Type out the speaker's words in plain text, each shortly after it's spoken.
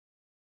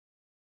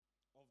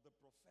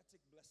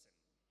prophetic blessing.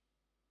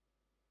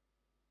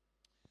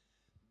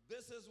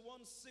 This is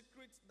one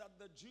secret that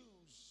the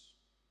Jews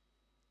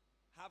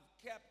have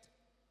kept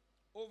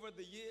over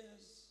the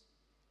years,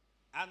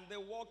 and they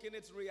walk in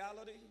its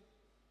reality,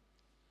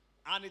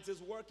 and it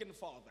is working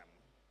for them.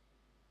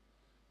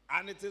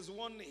 And it is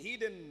one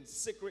hidden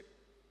secret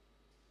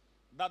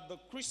that the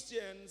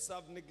Christians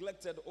have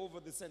neglected over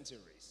the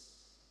centuries.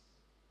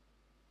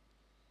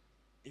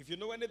 If you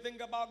know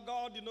anything about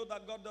God, you know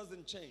that God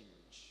doesn't change.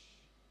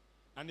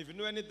 And if you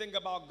know anything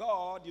about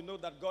God, you know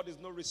that God is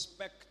no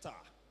respecter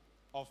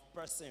of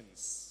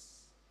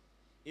persons.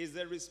 He's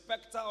a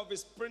respecter of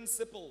his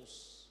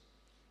principles.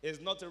 He's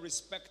not a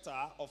respecter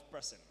of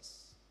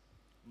persons.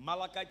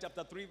 Malachi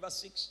chapter 3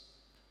 verse 6.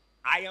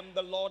 I am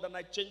the Lord and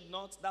I change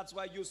not. That's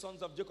why you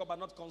sons of Jacob are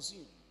not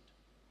consumed.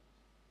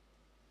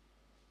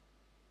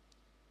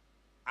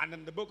 And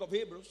in the book of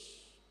Hebrews,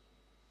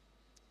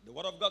 the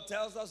word of God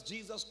tells us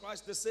Jesus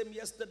Christ the same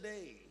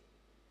yesterday,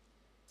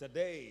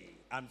 today,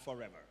 and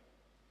forever.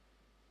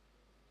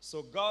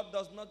 So God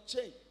does not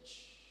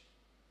change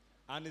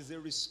and is a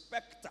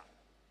respecter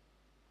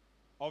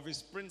of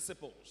his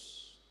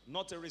principles,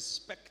 not a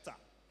respecter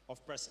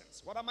of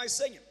persons. What am I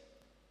saying?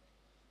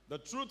 The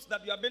truths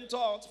that you have been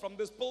taught from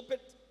this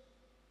pulpit,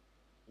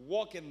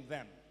 walk in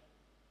them.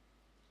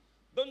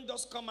 Don't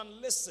just come and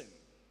listen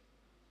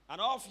and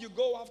off you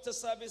go after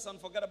service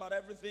and forget about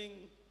everything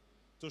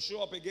to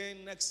show up again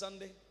next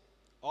Sunday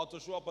or to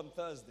show up on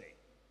Thursday.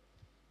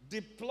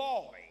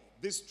 Deploy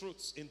these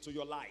truths into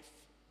your life.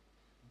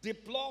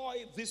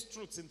 Deploy these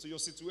truths into your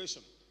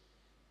situation.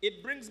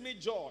 It brings me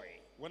joy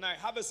when I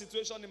have a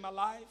situation in my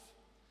life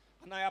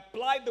and I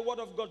apply the word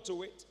of God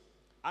to it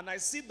and I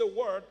see the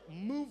word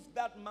move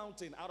that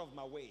mountain out of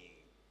my way.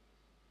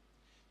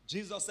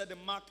 Jesus said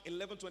in Mark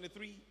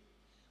 11:23,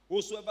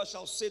 whosoever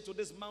shall say to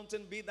this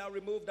mountain, be thou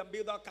removed and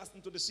be thou cast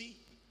into the sea,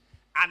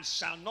 and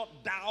shall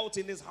not doubt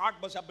in his heart,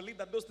 but shall believe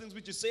that those things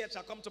which he saith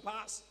shall come to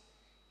pass,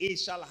 he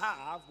shall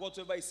have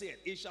whatsoever he saith.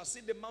 He shall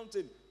see the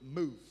mountain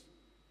move.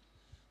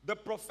 The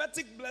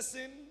prophetic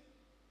blessing,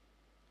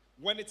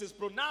 when it is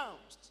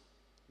pronounced,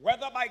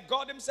 whether by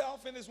God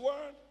himself in his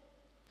word,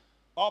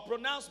 or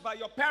pronounced by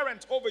your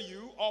parent over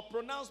you, or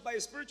pronounced by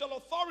a spiritual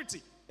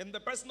authority in the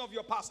person of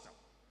your pastor,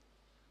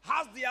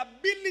 has the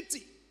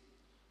ability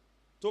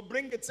to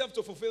bring itself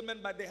to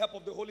fulfillment by the help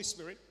of the Holy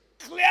Spirit,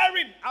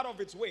 clearing out of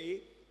its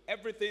way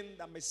everything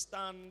that may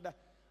stand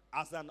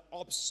as an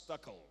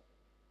obstacle.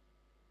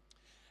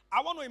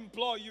 I want to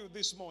implore you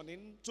this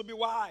morning to be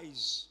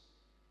wise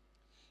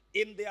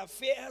in the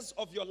affairs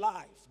of your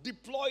life.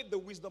 Deploy the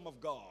wisdom of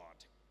God.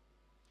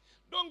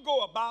 Don't go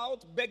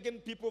about begging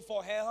people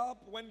for help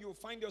when you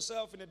find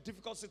yourself in a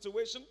difficult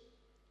situation.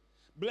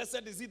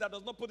 Blessed is he that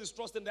does not put his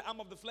trust in the arm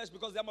of the flesh,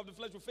 because the arm of the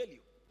flesh will fail you.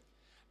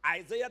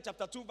 Isaiah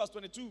chapter 2 verse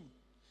 22.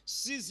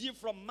 Cease ye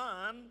from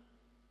man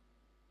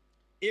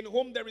in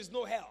whom there is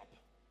no help,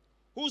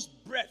 whose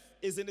breath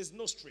is in his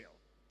nostril.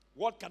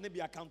 What can it be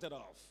accounted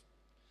of?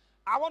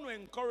 I want to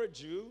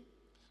encourage you,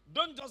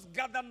 don't just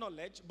gather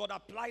knowledge, but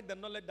apply the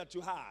knowledge that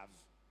you have.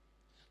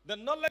 The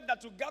knowledge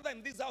that you gather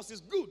in this house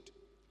is good,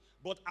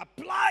 but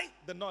apply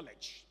the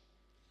knowledge.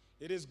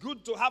 It is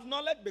good to have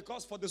knowledge,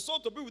 because for the soul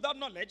to be without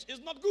knowledge is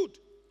not good.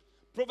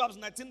 Proverbs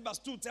 19 verse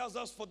 2 tells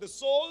us for the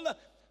soul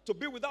to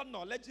be without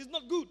knowledge is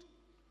not good.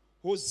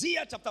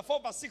 Hosea chapter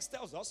 4 verse 6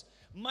 tells us,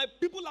 my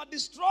people are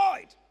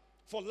destroyed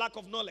for lack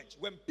of knowledge.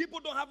 When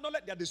people don't have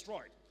knowledge, they are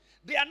destroyed.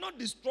 They are not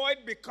destroyed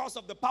because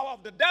of the power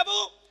of the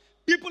devil.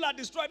 People are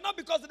destroyed not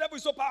because the devil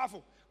is so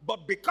powerful,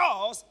 but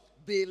because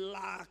they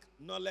lack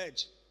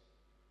knowledge.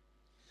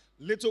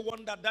 Little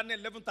wonder Daniel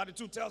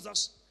 11:32 tells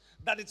us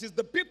that it is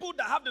the people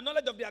that have the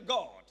knowledge of their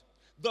God,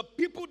 the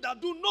people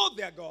that do know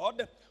their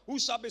God, who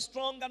shall be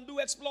strong and do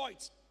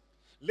exploits.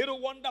 Little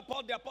wonder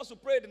Paul the apostle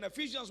prayed in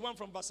Ephesians 1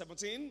 from verse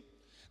 17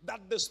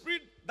 that the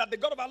Spirit, that the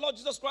God of our Lord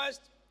Jesus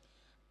Christ,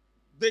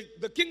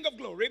 the King of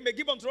glory, may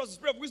give unto us the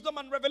spirit of wisdom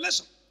and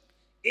revelation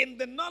in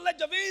the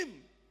knowledge of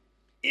him.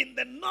 In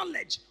the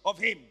knowledge of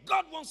him.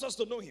 God wants us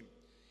to know him.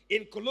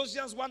 In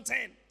Colossians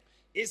 1:10,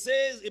 it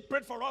says, he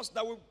prayed for us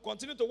that we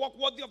continue to walk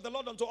worthy of the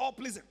Lord unto all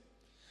pleasing,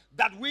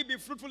 that we be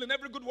fruitful in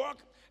every good work,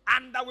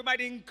 and that we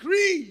might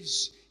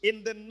increase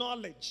in the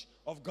knowledge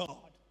of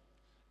God.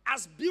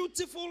 As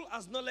beautiful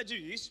as knowledge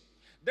is,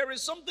 there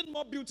is something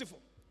more beautiful.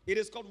 It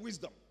is called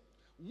wisdom.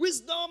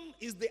 Wisdom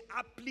is the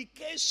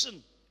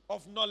application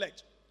of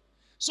knowledge.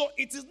 So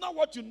it is not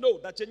what you know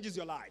that changes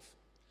your life.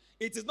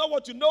 It is not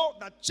what you know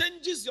that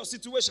changes your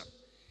situation.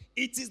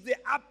 It is the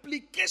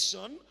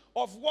application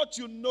of what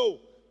you know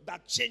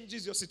that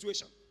changes your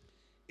situation.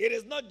 It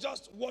is not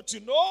just what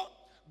you know,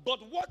 but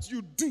what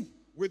you do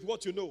with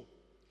what you know.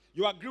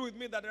 You agree with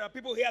me that there are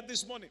people here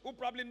this morning who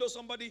probably know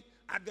somebody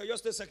at the Oyo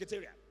State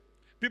Secretariat.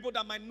 People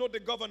that might know the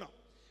governor.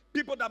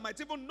 People that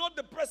might even know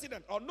the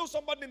president or know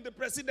somebody in the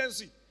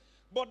presidency.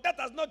 But that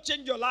has not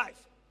changed your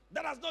life.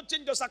 That has not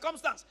changed your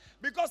circumstance.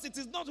 Because it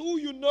is not who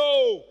you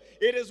know.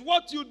 It is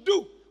what you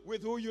do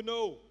with who you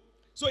know.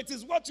 So it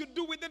is what you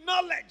do with the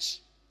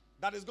knowledge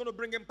that is going to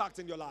bring impact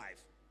in your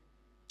life.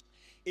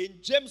 In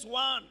James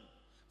 1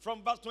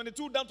 from verse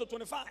 22 down to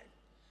 25.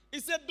 He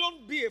said,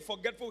 don't be a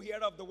forgetful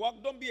hearer of the word.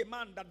 Don't be a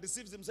man that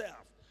deceives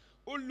himself,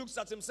 who looks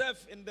at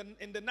himself in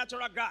the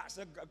natural glass,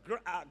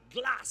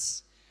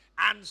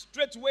 and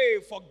straightway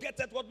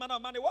forgetteth what manner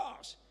of man he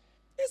was.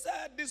 He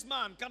said, this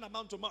man can't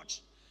amount to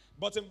much.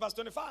 But in verse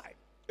 25,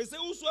 he said,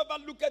 whosoever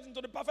looketh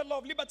into the perfect law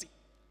of liberty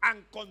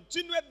and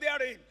continueth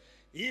therein,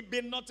 he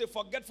be not a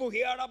forgetful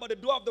hearer, but a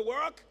doer of the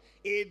work,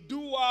 a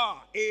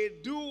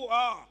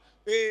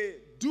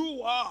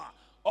doer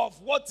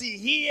of what he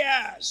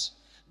hears.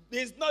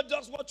 It's not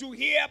just what you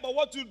hear, but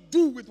what you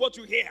do with what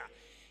you hear.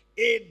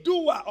 A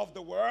doer of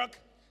the work,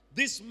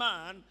 this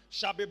man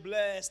shall be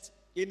blessed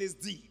in his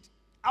deed.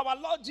 Our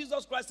Lord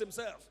Jesus Christ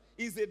himself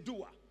is a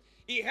doer.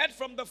 He heard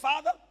from the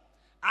Father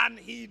and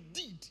he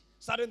did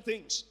certain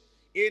things.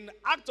 In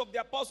Acts of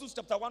the Apostles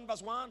chapter 1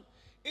 verse 1,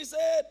 he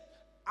said,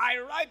 I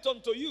write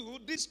unto you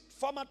this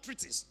former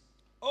treatise,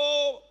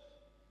 O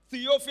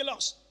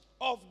Theophilus,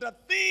 of the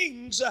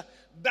things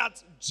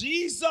that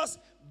Jesus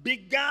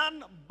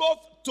began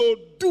both to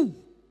do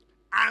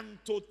and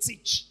to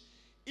teach.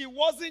 He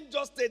wasn't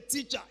just a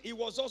teacher, he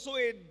was also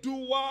a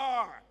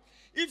doer.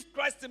 If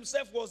Christ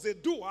himself was a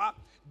doer,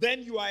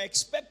 then you are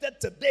expected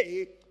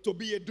today to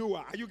be a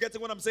doer. Are you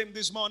getting what I'm saying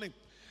this morning?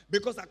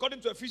 Because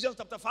according to Ephesians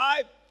chapter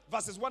 5,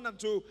 verses 1 and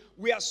 2,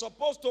 we are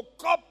supposed to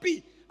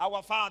copy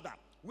our Father.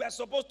 We are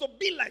supposed to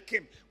be like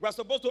him. We are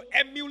supposed to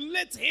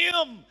emulate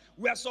him.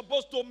 We are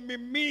supposed to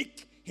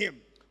mimic him.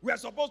 We are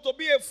supposed to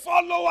be a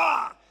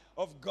follower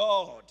of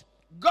God.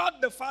 God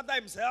the Father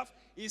himself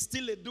is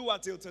still a doer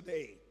till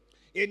today.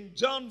 In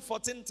John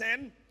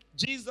 14:10,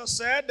 Jesus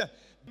said,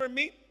 "For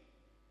me,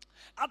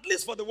 at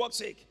least for the word's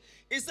sake,"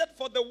 he said,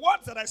 "For the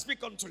words that I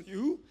speak unto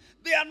you,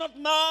 they are not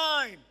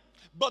mine,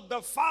 but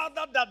the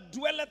Father that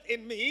dwelleth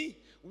in me,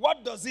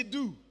 what does he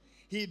do?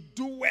 He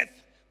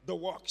doeth the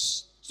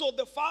works." So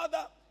the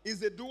Father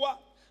is a doer,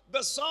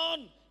 the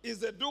Son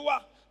is a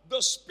doer,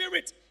 the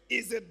Spirit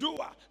is a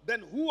doer.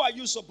 Then who are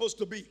you supposed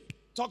to be?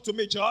 Talk to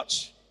me,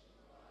 church.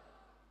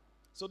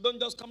 So don't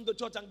just come to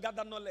church and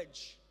gather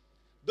knowledge.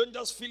 Don't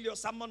just fill your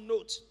sermon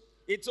note.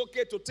 It's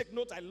okay to take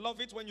note. I love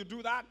it when you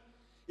do that.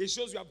 It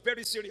shows you are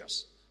very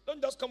serious.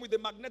 Don't just come with a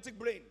magnetic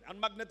brain and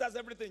magnetize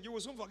everything. You will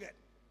soon forget.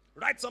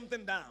 Write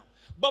something down.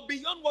 But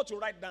beyond what you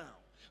write down,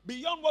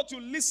 beyond what you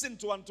listen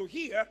to and to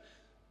hear,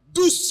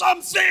 do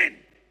something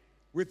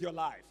with your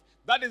life.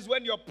 That is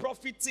when your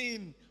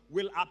profiting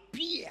will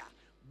appear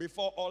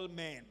before all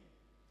men.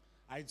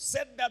 I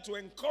said that to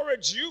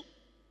encourage you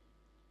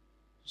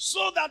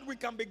so that we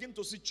can begin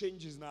to see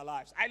changes in our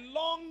lives. I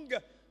long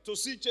to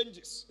see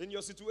changes in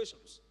your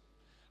situations.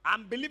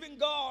 I'm believing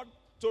God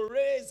to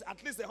raise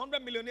at least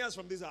 100 millionaires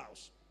from this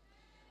house.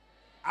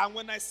 And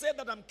when I say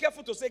that, I'm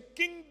careful to say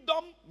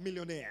kingdom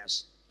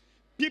millionaires.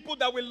 People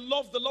that will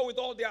love the Lord with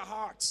all their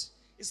hearts.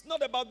 It's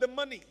not about the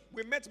money.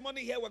 We met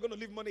money here, we're going to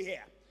leave money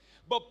here.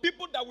 But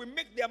people that will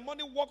make their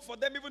money work for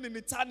them even in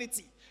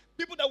eternity.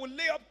 People that will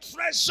lay up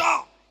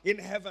treasure in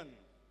heaven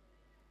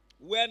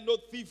where no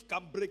thief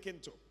can break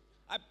into.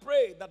 I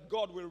pray that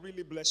God will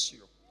really bless you.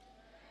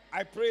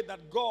 I pray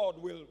that God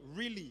will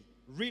really,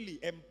 really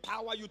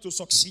empower you to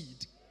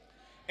succeed.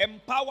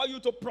 Empower you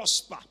to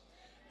prosper.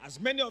 As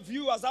many of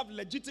you as have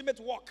legitimate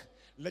work,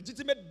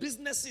 legitimate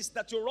businesses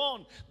that you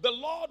run, the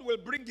Lord will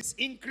bring his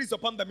increase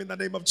upon them in the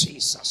name of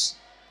Jesus.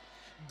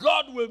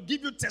 God will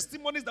give you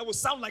testimonies that will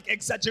sound like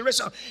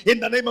exaggeration in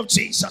the name of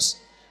Jesus.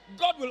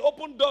 God will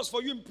open doors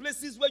for you in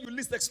places where you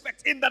least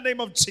expect in the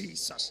name of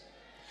Jesus.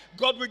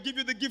 God will give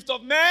you the gift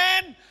of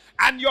men,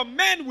 and your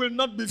men will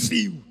not be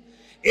few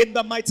in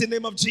the mighty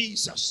name of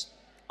Jesus.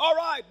 All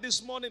right,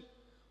 this morning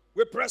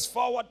we press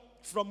forward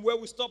from where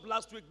we stopped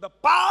last week. The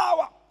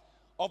power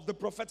of the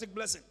prophetic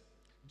blessing.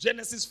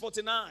 Genesis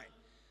 49.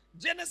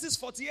 Genesis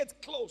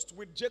 48 closed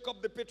with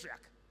Jacob the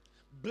patriarch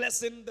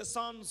blessing the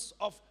sons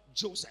of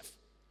Joseph,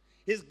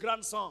 his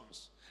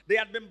grandsons. They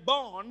had been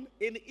born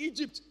in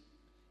Egypt,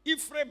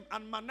 Ephraim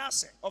and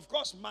Manasseh. Of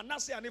course,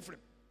 Manasseh and Ephraim.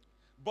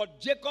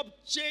 But Jacob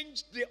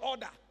changed the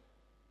order.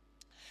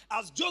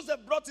 As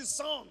Joseph brought his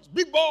sons,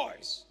 big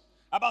boys,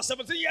 about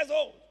 17 years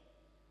old.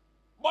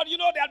 But you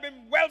know, they had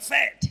been well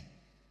fed.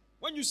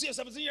 When you see a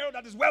 17-year-old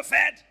that is well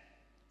fed,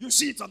 you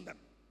see it on them.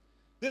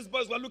 These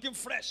boys were looking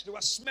fresh. They were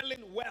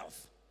smelling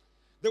wealth.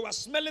 They were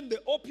smelling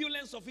the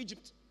opulence of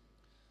Egypt.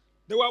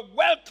 They were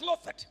well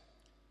clothed.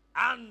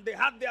 And they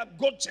had their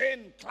gold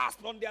chain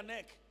clasped on their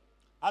neck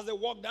as they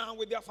walked down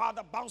with their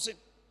father bouncing.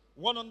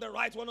 One on the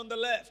right, one on the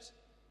left.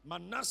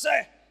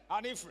 Manasseh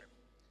and Ephraim.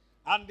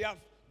 And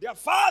their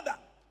father,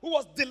 who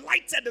was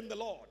delighted in the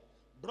Lord,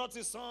 brought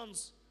his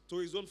sons to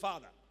his own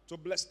father to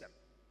bless them.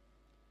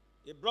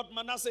 He brought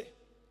Manasseh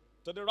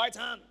to the right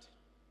hand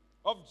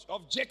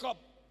of Jacob,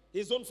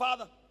 his own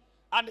father,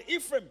 and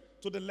Ephraim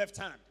to the left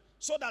hand.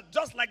 So that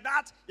just like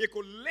that, he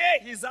could lay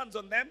his hands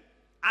on them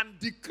and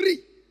decree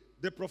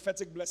the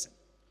prophetic blessing.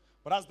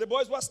 But as the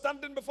boys were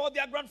standing before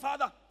their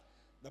grandfather,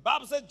 the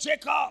Bible said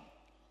Jacob,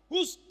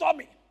 whose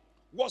tummy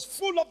was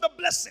full of the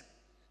blessing,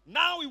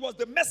 now he was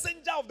the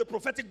messenger of the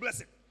prophetic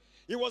blessing.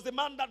 He was the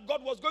man that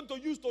God was going to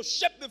use to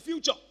shape the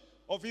future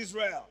of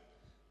Israel.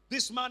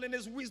 This man in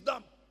his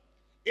wisdom,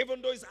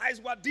 even though his eyes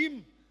were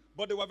dim,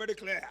 but they were very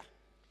clear.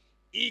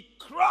 He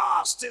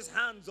crossed his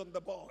hands on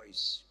the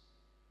boys,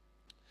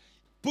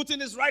 putting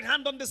his right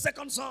hand on the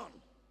second son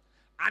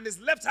and his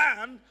left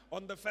hand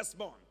on the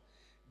firstborn,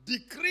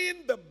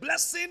 decreeing the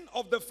blessing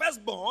of the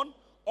firstborn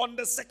on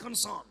the second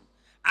son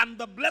and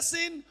the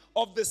blessing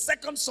of the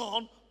second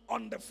son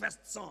on the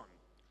first son.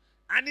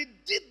 And he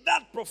did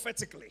that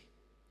prophetically.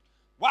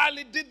 While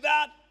he did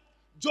that,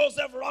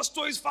 Joseph rushed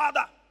to his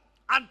father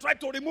and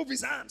tried to remove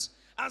his hands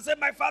and said,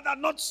 my father,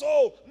 not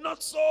so,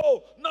 not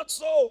so, not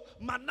so.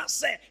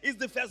 Manasseh is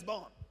the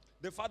firstborn.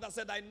 The father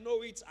said, I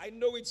know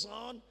it,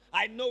 son,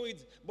 I know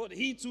it, but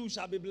he too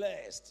shall be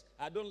blessed.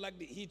 I don't like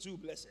the he too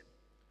blessing.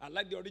 I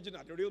like the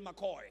original, the real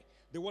McCoy,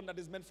 the one that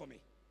is meant for me.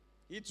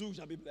 He too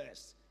shall be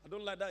blessed. I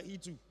don't like that he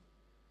too.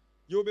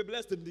 You will be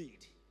blessed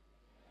indeed.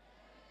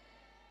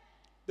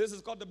 This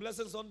is called the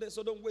Blessing Sunday,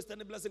 so don't waste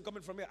any blessing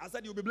coming from here. I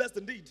said you'll be blessed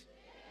indeed.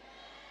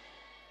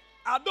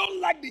 I don't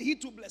like the he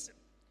too blessing.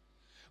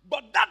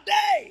 But that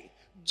day,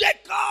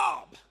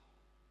 Jacob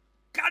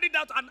carried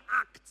out an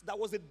act that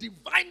was a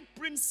divine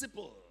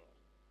principle.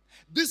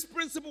 This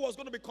principle was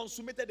going to be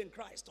consummated in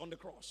Christ on the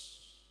cross.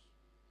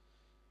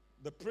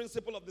 The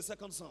principle of the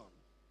second son.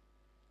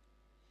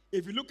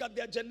 If you look at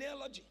their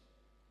genealogy,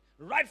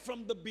 right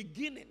from the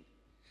beginning,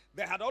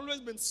 there had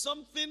always been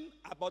something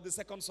about the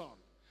second son.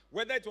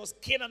 Whether it was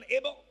Cain and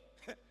Abel,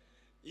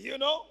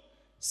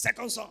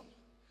 second son.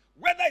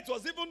 Whether it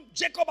was even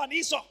Jacob and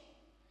Esau.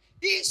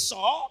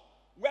 Esau,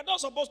 we're not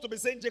supposed to be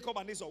saying Jacob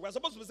and Esau. We're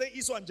supposed to be saying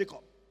Esau and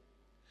Jacob.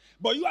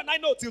 But you and I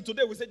know till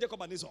today we say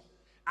Jacob and Esau.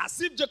 As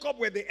if Jacob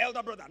were the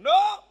elder brother.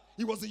 No,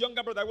 he was the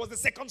younger brother. He was the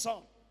second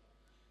son.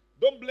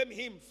 Don't blame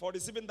him for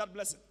receiving that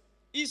blessing.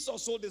 Esau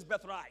sold his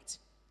birthright.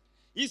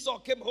 Esau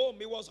came home.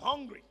 He was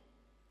hungry.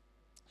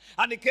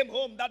 And he came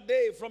home that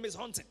day from his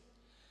hunting.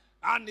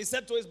 And he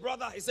said to his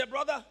brother,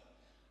 brother,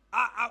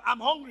 I'm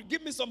hungry.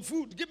 Give me some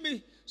food. Give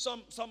me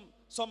some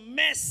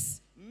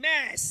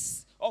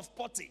mess of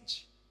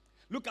pottage.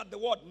 Look at the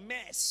word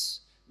mess.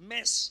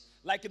 Mess.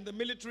 Like in the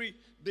military,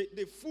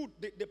 the food,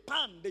 the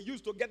pan they use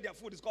to get their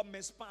food is called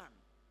mess pan.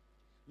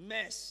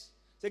 Mess.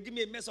 Say, give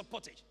me a mess of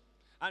pottage.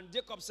 And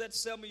Jacob said,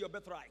 sell me your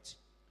birthright.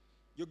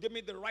 You give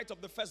me the right of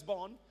the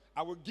firstborn,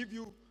 I will give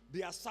you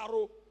the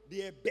asaro,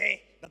 the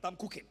ebe that I'm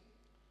cooking.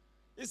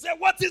 He said,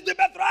 what is the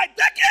birthright?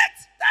 Take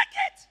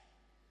it.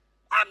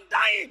 I'm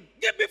dying.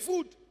 Give me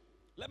food.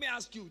 Let me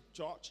ask you,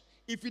 church,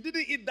 if you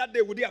didn't eat that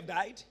day, would he have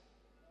died?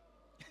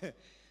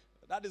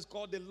 That is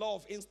called the law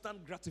of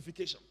instant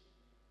gratification.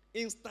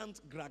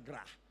 Instant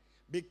gra-gra.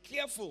 Be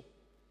careful,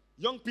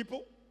 young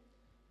people.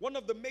 One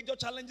of the major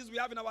challenges we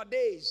have in our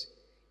days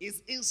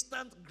is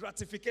instant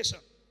gratification.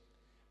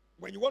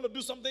 When you want to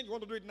do something, you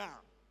want to do it now.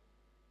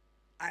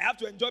 I have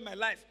to enjoy my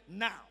life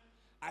now.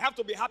 I have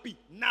to be happy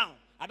now.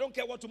 I don't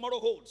care what tomorrow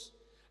holds.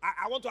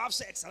 I want to have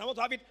sex and I want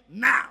to have it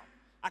now.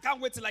 I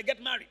can't wait till I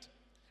get married.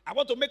 I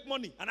want to make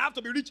money and I have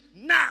to be rich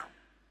now.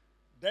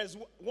 There's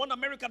one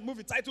American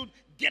movie titled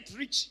Get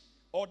Rich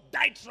or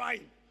Die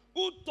Trying.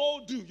 Who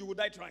told you you would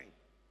die trying?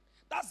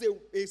 That's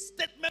a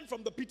statement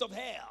from the pit of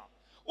hell.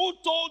 Who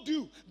told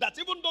you that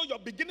even though your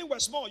beginning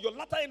was small, your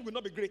latter end will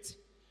not be great?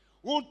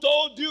 Who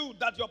told you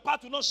that your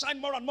path will not shine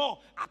more and more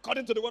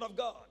according to the word of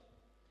God?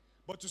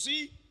 But you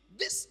see,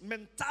 this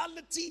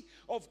mentality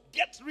of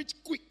get rich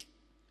quick,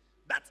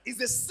 that is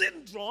a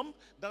syndrome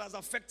that has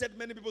affected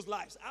many people's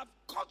lives.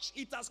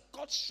 It has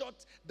cut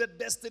short the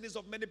destinies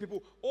of many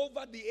people.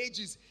 Over the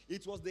ages,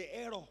 it was the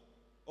error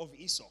of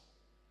Esau.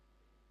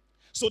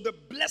 So the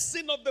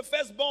blessing of the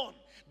firstborn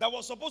that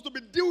was supposed to be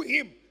due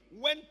him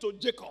went to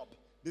Jacob,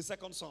 the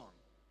second son.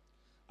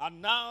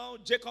 And now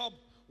Jacob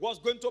was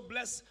going to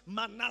bless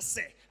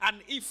Manasseh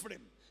and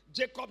Ephraim.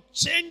 Jacob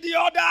changed the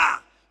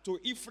order to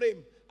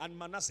Ephraim and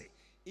Manasseh.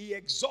 He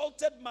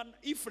exalted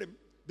Ephraim,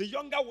 the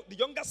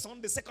younger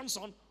son, the second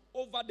son,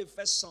 over the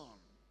first son.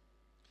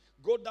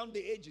 Go down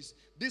the ages.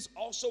 This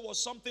also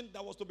was something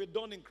that was to be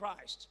done in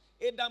Christ.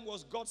 Adam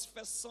was God's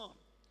first son.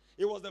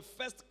 He was the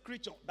first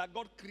creature that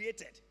God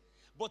created.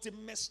 But he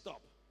messed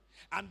up.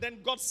 And then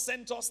God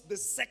sent us the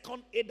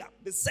second Adam,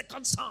 the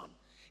second son,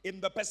 in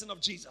the person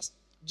of Jesus.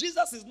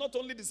 Jesus is not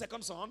only the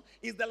second son,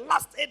 he's the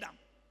last Adam.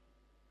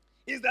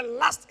 He's the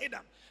last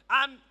Adam.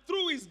 And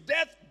through his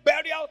death,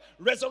 burial,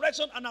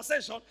 resurrection, and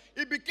ascension,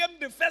 he became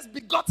the first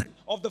begotten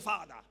of the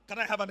Father. Can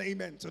I have an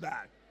amen to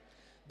that?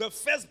 The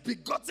first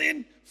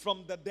begotten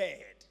from the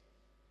dead.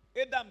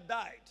 Adam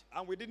died,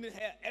 and we didn't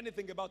hear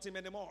anything about him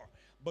anymore.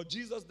 But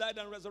Jesus died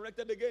and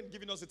resurrected again,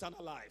 giving us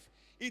eternal life.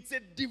 It's a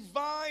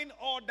divine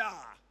order.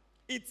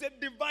 It's a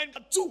divine.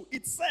 Two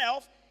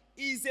itself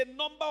is a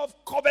number of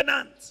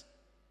covenant.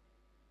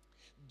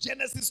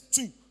 Genesis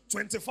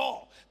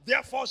 2:24.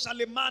 Therefore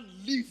shall a man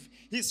leave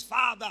his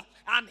father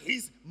and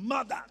his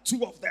mother,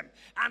 two of them,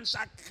 and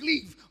shall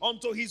cleave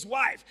unto his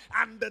wife,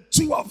 and the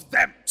two of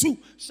them, two,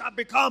 shall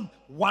become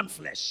one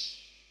flesh.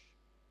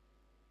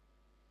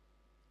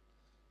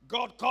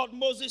 God called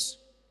Moses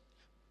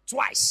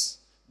twice.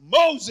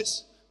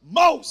 Moses,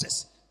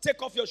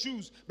 take off your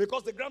shoes,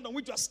 because the ground on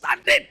which you are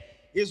standing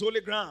is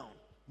holy ground.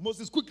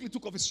 Moses quickly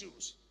took off his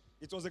shoes.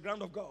 It was the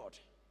ground of God.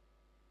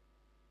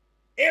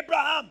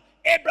 Abraham,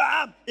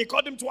 Abraham, he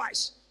called him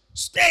twice.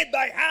 Stay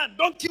thy hand,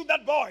 don't kill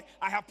that boy.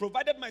 I have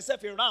provided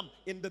myself a ram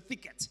in the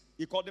thicket.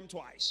 He called him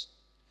twice.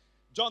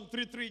 John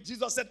 3:3,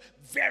 Jesus said,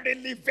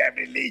 verily,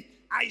 verily,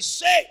 I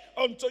say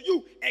unto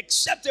you,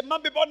 except a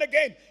man be born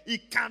again, he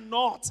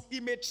cannot. He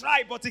may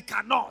try, but he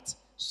cannot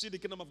see the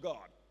kingdom of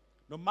God.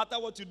 No matter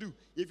what you do,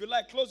 if you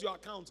like, close your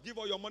account, give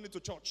all your money to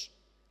church.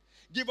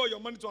 Give all your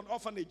money to an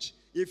orphanage.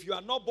 If you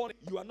are not born,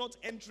 you are not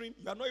entering,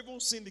 you are not even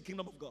seeing the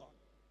kingdom of God.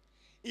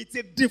 It's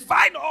a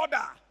divine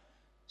order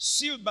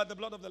sealed by the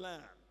blood of the Lamb.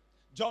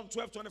 John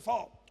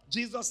 12:24.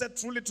 Jesus said,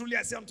 truly, truly,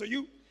 I say unto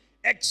you,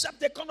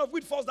 except a corn of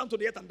wheat falls down to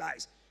the earth and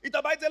dies, it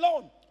abides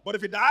alone. But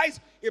if it dies,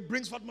 it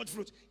brings forth much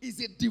fruit. It's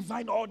a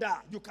divine order.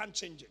 You can't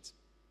change it.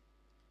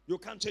 You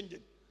can't change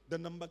it. The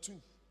number two.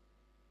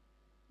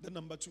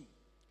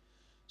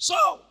 So,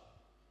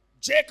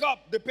 Jacob,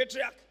 the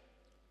patriarch,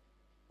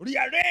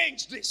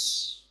 rearranged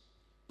this,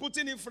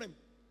 putting Ephraim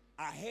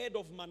ahead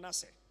of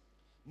Manasseh.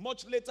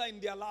 Much later in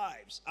their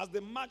lives, as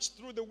they marched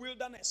through the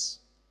wilderness,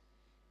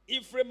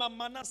 Ephraim and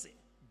Manasseh,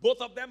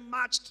 both of them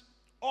marched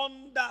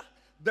under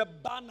the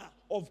banner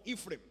of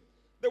Ephraim.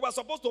 They were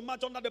supposed to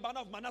march under the banner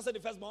of Manasseh, the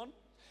firstborn,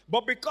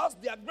 but because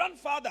their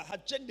grandfather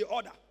had changed the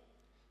order,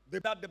 they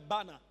had the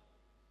banner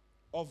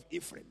of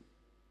Ephraim.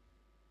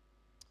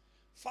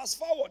 Fast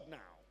forward now.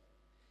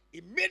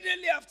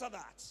 Immediately after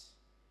that,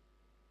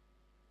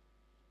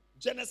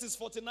 Genesis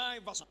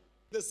 49, verse 1,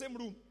 the same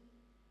room,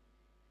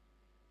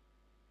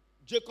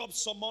 Jacob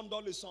summoned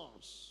all his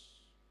sons,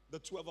 the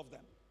 12 of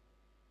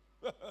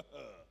them.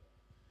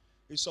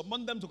 He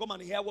summoned them to come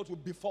and hear what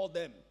would befall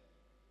them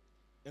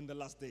in the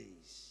last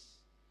days.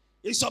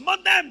 He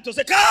summoned them to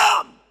say,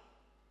 come!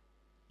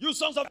 You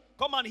sons of,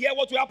 come and hear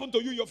what will happen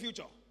to you in your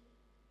future.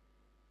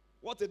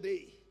 What a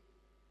day.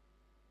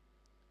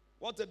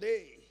 What a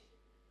day.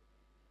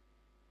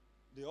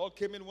 They all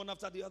came in one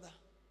after the other.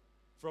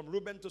 From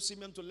Reuben to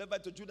Simeon to Levi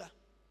to Judah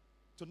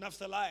to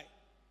Naphtali.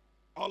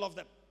 All of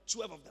them,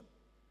 12 of them,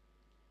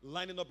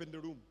 lining up in the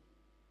room.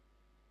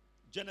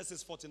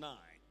 Genesis 49,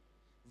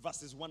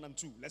 verses 1 and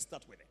 2. Let's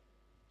start with it.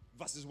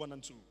 Verses 1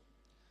 and 2.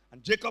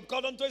 And Jacob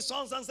called unto his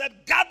sons and said,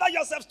 gather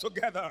yourselves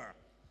together,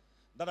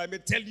 that I may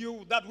tell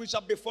you that which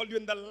shall befall you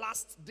in the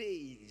last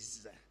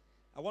days.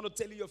 I want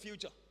to tell you your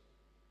future.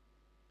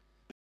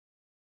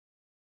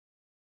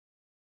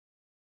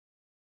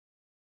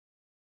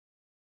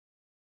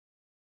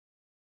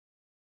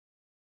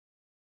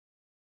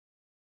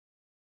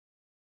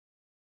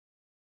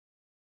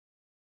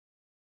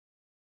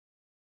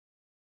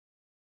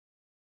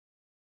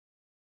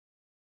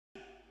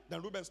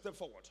 Then Reuben stepped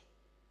forward.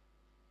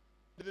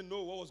 Didn't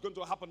know what was going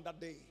to happen that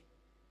day.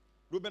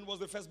 Reuben was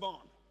the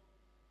firstborn.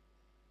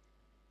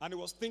 And he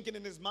was thinking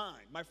in his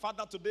mind, my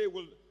father today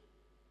will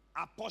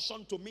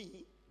apportion to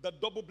me the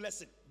double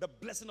blessing, the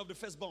blessing of the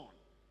firstborn.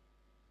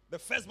 The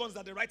firstborn is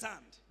at the right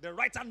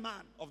hand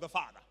man of the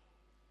father.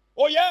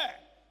 Oh yeah,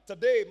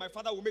 today my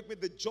father will make me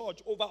the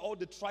judge over all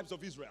the tribes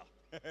of Israel.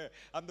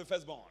 I'm the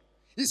firstborn.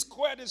 He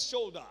squared his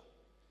shoulder.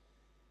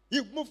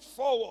 He moved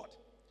forward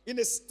in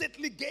a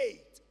stately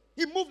gait.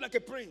 He moved like a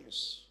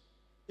prince.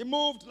 He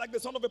moved like the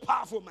son of a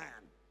powerful man.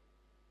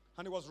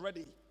 And he was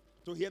ready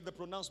to hear the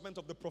pronouncement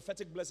of the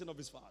prophetic blessing of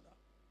his father.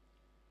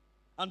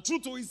 And true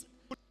to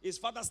his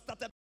father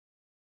started.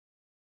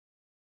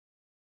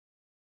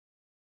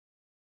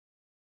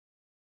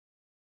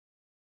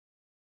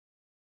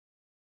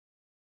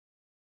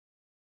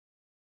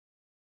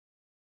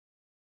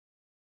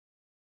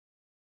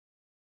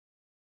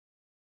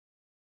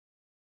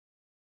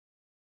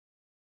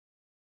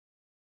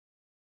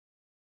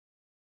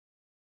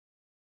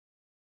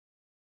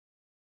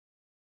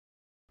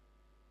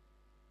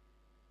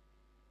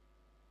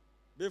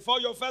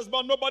 Before your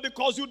firstborn, nobody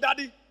calls you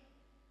daddy.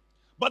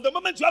 But the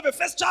moment you have a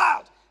first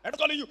child, they're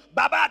calling you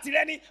Baba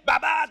Tireni,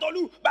 Baba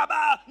Tolu,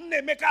 Baba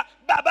Nemeka,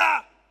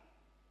 Baba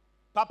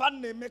Papa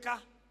Nemeka.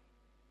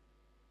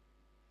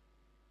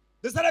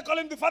 They started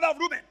calling him the father of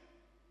Reuben.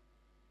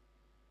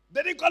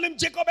 They didn't call him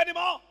Jacob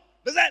anymore.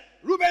 They said,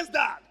 Reuben's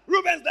dad,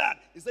 Reuben's dad.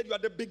 He said, you are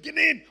the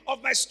beginning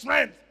of my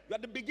strength. You are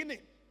the beginning.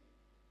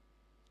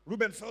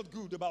 Reuben felt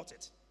good about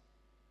it.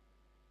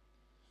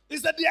 He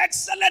said, the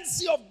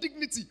excellency of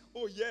dignity.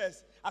 Oh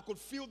yes, I could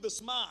feel the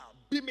smile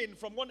beaming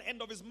from one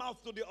end of his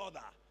mouth to the other.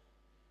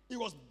 He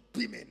was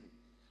beaming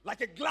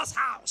like a glass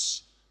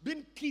house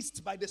being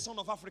kissed by the sun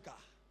of Africa.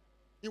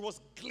 He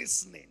was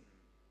glistening.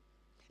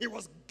 He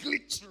was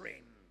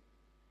glittering.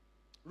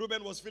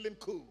 Reuben was feeling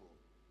cool.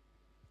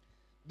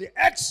 The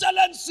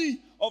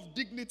excellency of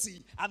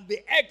dignity and the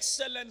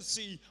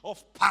excellency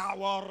of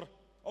power.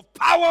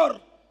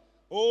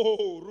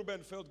 Oh,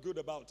 Reuben felt good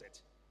about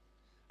it.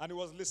 And he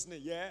was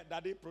listening. Yeah,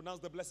 daddy, pronounce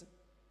the blessing.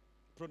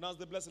 Pronounce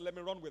the blessing. Let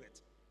me run with it.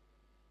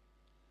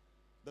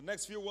 The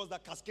next few words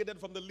that cascaded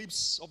from the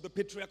lips of the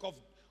patriarch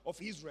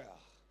of Israel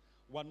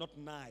were not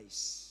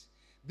nice.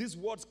 These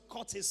words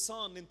cut his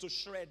son into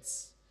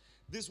shreds.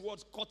 These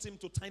words cut him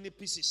to tiny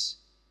pieces.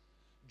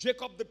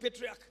 Jacob the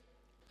patriarch,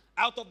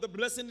 out of the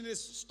blessing in his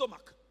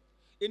stomach,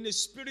 in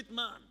his spirit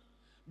man,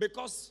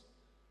 because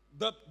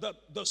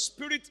the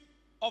spirit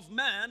of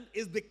man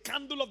is the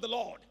candle of the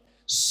Lord,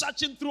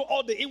 searching through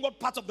all the inward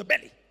parts of the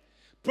belly.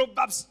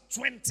 Proverbs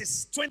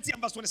 20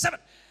 and verse 27.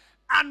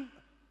 And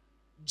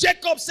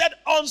Jacob said,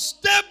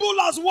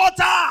 unstable as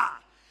water,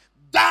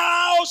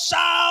 thou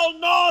shalt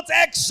not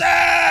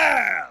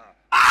excel.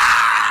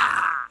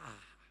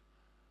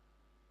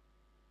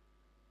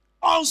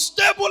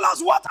 Unstable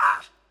as water.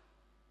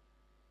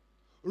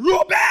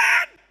 Reuben,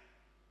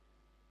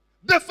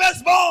 the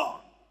firstborn,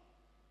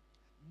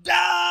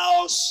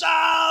 thou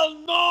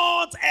shalt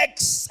not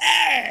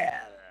excel.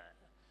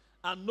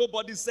 And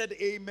nobody said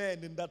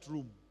amen in that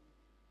room.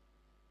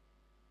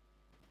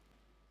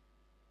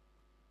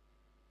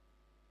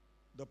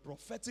 The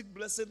prophetic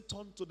blessing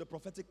turned to the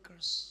prophetic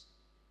curse.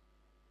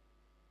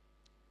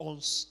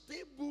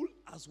 Unstable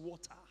as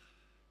water.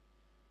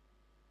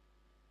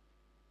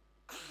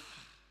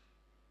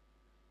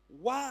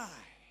 Why?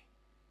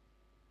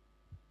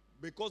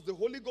 Because the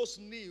Holy Ghost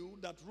knew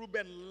that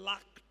Reuben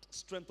lacked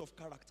strength of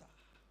character.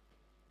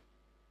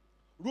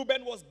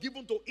 Reuben was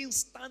given to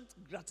instant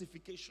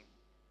gratification.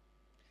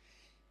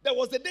 There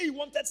was the day he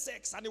wanted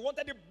sex, and he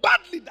wanted it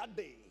badly that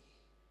day.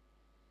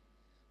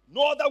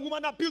 No other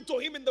woman appealed to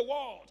him in the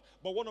world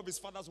but one of his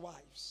father's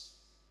wives.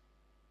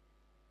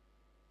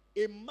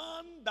 A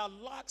man that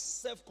lacks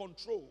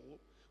self-control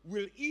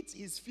will eat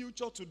his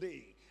future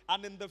today,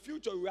 and in the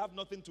future he will have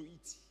nothing to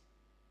eat.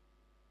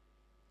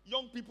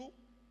 Young people,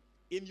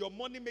 in your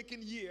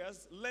money-making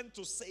years, learn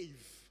to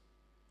save.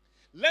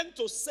 Learn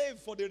to save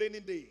for the rainy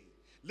day.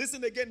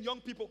 Listen again, young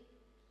people.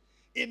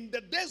 In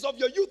the days of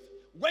your youth,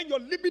 when your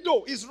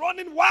libido is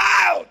running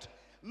wild,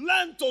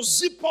 learn to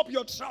zip up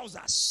your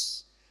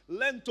trousers.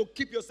 Learn to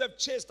keep yourself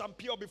chaste and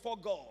pure before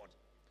God.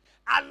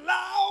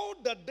 Allow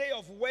the day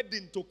of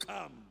wedding to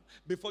come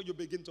before you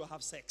begin to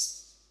have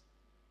sex.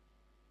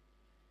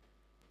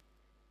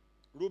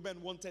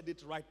 Reuben wanted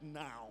it right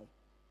now.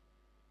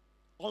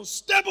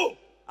 Unstable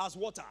as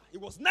water. He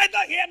was neither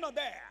here nor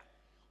there.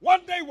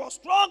 One day he was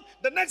strong,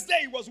 the next day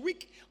he was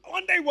weak.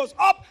 One day he was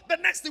up, the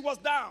next he was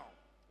down.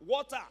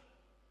 Water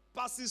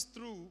passes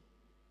through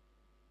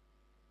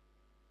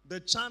the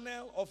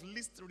channel of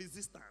least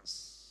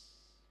resistance.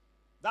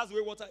 That's the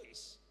way water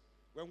is.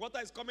 When water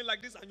is coming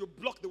like this and you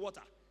block the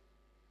water,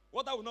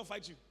 water will not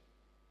fight you.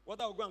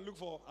 Water will go and look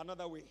for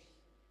another way.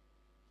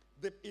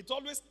 It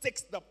always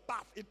takes the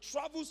path. It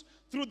travels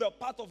through the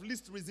path of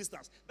least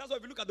resistance. That's why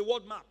if you look at the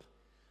world map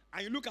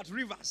and you look at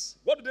rivers,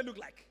 what do they look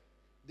like?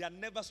 They are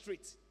never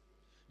straight.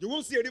 You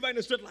won't see a river in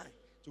a straight line.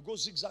 To go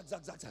zigzag,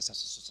 zag, zag, zag, zag,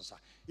 zag, zag.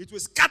 It will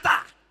scatter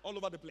all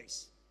over the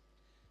place.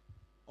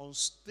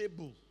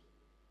 Unstable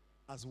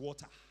as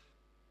water.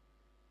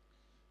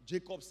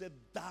 Jacob said,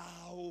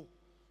 thou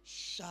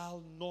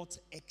shalt not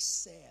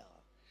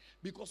excel.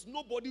 Because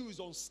nobody who is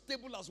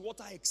unstable as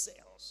water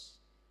excels.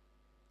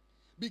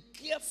 Be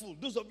careful,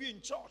 those of you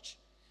in church.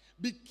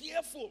 Be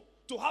careful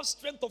to have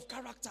strength of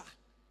character.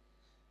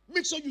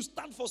 Make sure you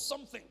stand for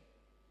something.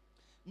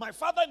 My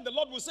father in the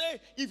Lord will say,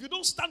 if you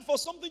don't stand for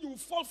something, you will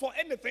fall for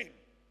anything.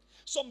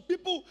 Some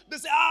people, they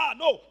say,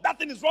 no, that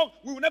thing is wrong.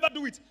 We will never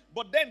do it.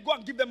 But then go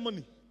and give them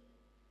money.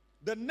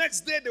 The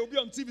next day, they will be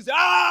on TV say,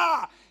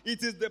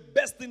 it is the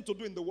best thing to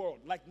do in the world.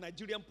 Like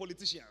Nigerian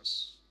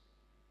politicians.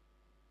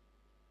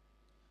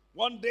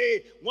 One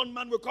day, one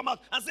man will come out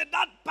and say,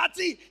 that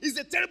party is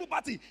a terrible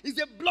party.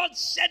 It's a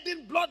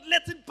blood-shedding,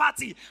 blood-letting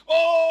party.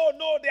 Oh,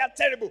 no, they are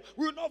terrible.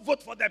 We will not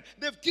vote for them.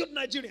 They've killed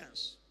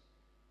Nigerians.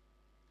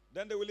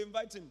 Then they will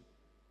invite him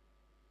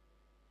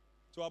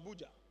to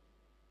Abuja.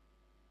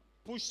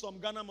 Push some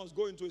Ghana must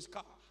go into his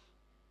car.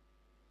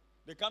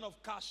 The kind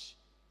of cash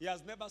he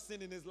has never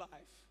seen in his life.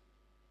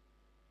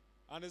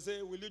 And they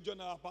say, will you join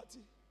our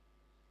party?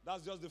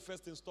 That's just the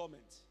first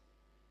installment.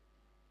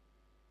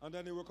 And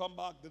then he will come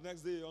back the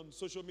next day on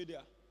social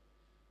media.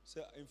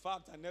 Say, in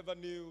fact, I never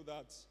knew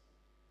that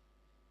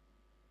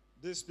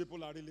these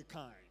people are really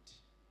kind.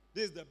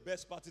 This is the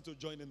best party to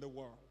join in the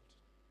world.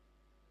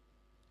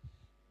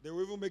 They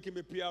will even make him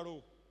a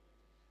PRO.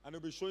 And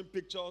they'll be showing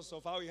pictures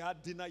of how he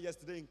had dinner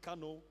yesterday in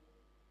Kano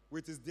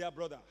with his dear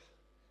brother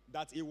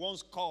that he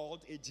once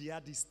called a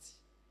jihadist.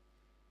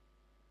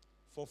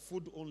 For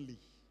food only.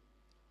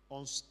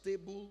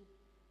 Unstable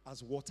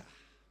as water.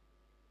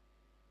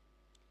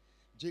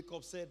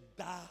 Jacob said,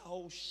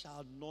 thou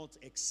shalt not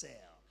excel.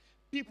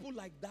 People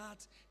like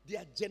that,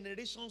 their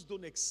generations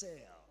don't excel.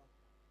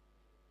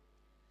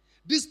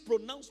 This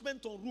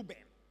pronouncement on Reuben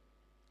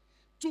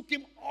took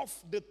him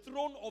off the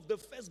throne of the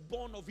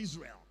firstborn of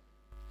Israel.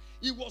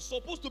 He was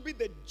supposed to be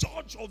the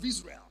judge of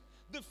Israel.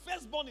 The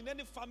firstborn in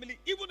any family,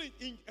 even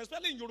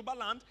especially in Yoruba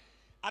land,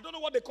 I don't know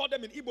what they call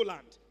them in Igbo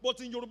land, but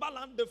in Yoruba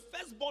land, the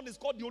firstborn is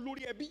called the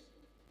Olori Ebi.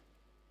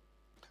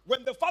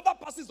 When the father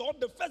passes on,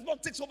 the firstborn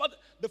takes over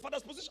the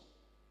father's position.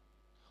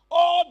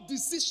 All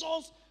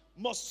decisions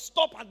must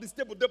stop at this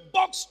table. The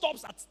buck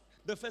stops at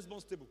the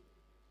firstborn's table.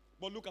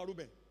 But look at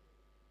Reuben.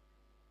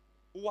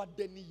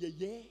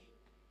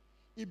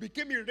 He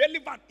became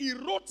irrelevant. He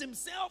wrote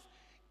himself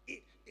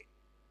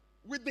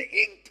with the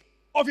ink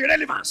of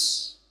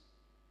irrelevance.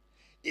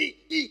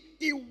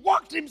 He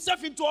walked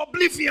himself into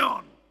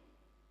oblivion.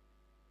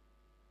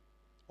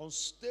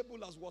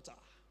 Unstable as water.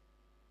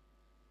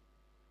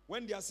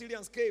 When the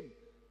Assyrians came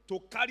to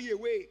carry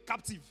away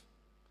captive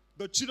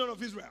the children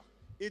of Israel,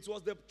 it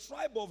was the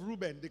tribe of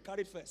Reuben they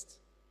carried first.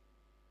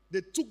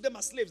 They took them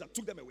as slaves and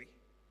took them away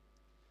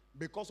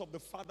because of the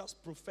father's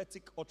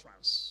prophetic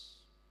utterance.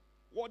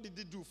 What did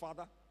he do,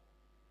 Father?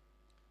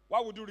 Why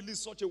would you release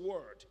such a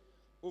word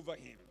over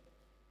him?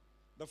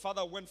 The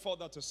father went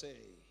further to say,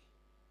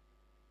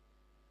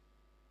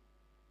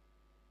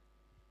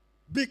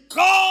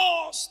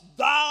 because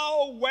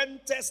thou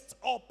wentest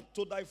up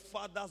to thy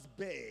father's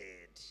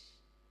bed,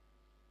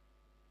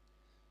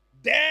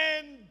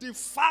 then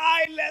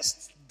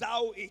defilest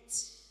thou it.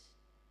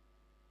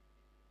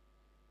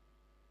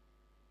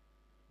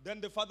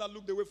 Then the father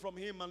looked away from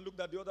him and looked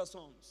at the other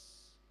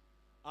sons,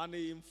 and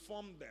he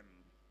informed them,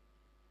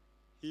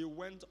 he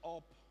went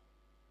up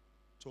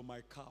to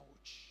my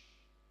couch.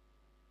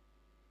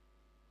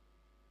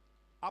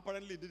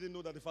 Apparently, he didn't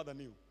know that the father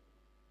knew.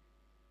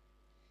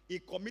 He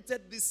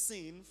committed this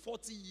sin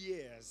 40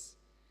 years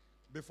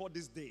before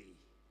this day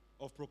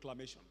of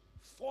proclamation.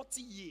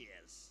 40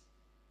 years.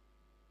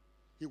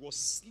 He was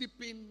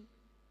sleeping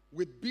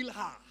with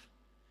Bilhah.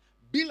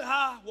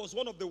 Bilhah was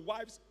one of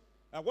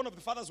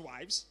the father's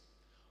wives,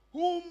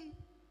 whom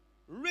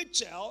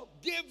Rachel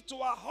gave to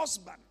her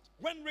husband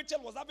when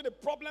Rachel was having a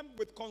problem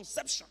with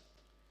conception.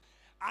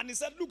 And he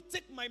said, look,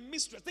 take my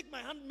mistress, take my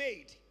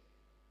handmaid,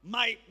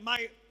 my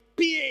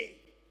PA,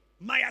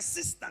 my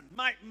assistant,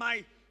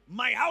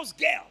 my house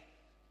girl.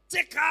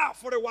 Take her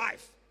for a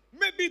wife.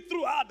 Maybe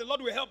through her, the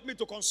Lord will help me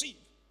to conceive.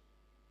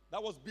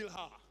 That was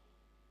Bilhah.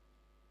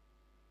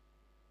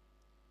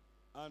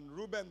 And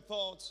Reuben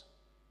thought,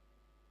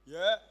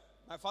 yeah,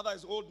 my father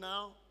is old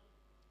now,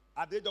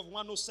 at the age of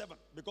 107,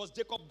 because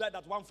Jacob died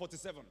at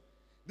 147.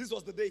 This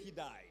was the day he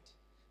died.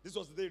 This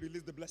was the day he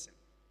released the blessing.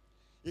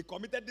 He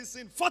committed this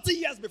sin 40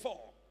 years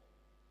before.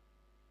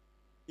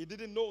 He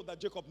didn't know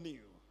that Jacob knew.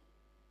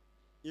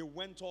 He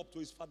went up to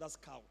his father's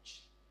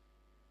couch.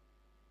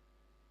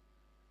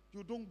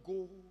 You don't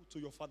go to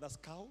your father's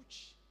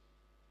couch.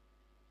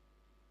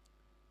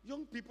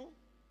 Young people,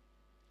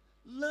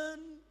 learn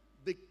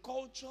the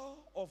culture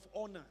of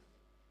honor.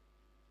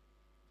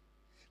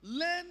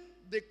 Learn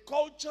the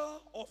culture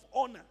of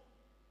honor.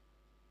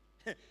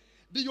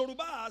 The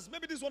Yorubas,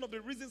 maybe this is one of the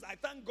reasons I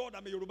thank God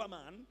I'm a Yoruba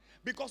man,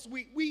 because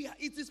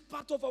it is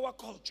part of our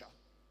culture.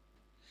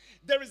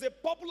 There is a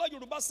popular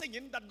Yoruba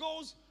saying that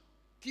goes,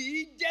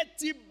 Ki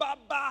jeti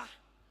baba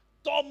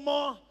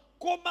tomo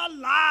koma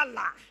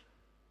lala.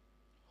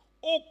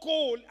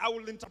 Oko, I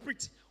will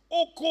interpret.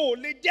 Oko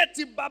le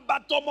jeti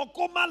baba tomo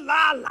koma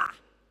lala.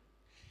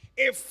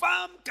 A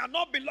farm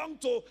cannot belong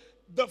to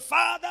the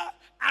father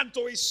and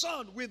to his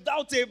son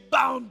without a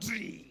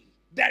boundary.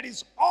 There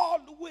is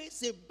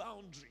always a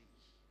boundary.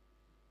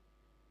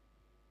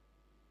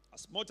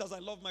 As much as I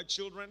love my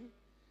children,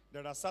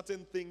 there are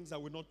certain things I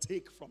will not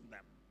take from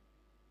them.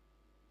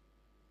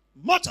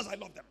 Much as I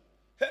love them.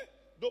 Hey,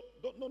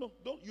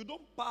 you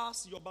don't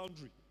pass your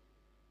boundary.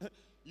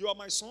 You are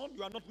my son,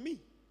 you are not me.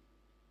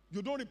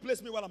 You don't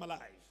replace me while I'm alive.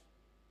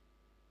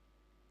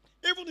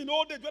 Even in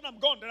old age when I'm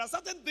gone, there are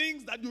certain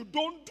things that you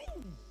don't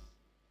do.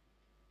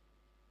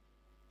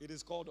 It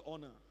is called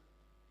honor.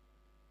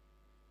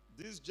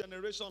 This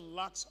generation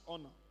lacks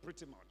honor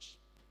pretty much.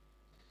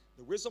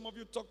 The way some of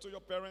you talk to your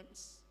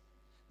parents,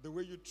 the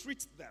way you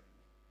treat them.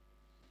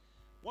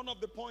 One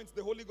of the points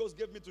the Holy Ghost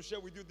gave me to share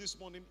with you this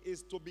morning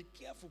is to be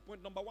careful.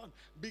 Point number one,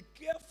 be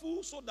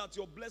careful so that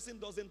your blessing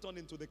doesn't turn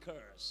into the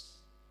curse.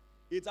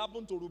 It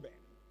happened to Reuben.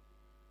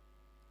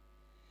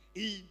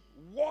 He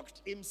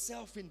walked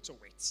himself into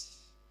it.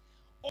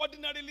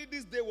 Ordinarily,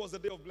 this day was a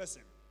day of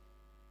blessing.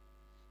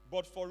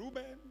 But for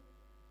Reuben,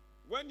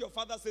 when your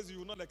father says you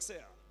will not excel,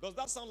 does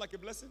that sound like a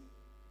blessing?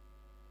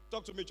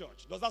 Talk to me,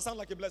 church. Does that sound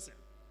like a blessing?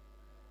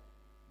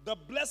 The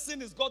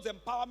blessing is God's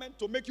empowerment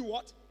to make you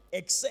what?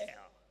 Excel.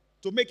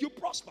 To make you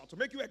prosper, to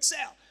make you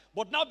excel.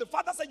 But now the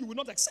father said you will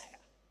not excel.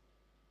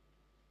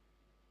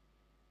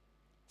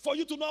 For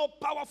you to know how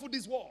powerful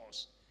this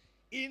was.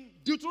 In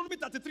Deuteronomy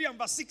 33 and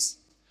verse 6,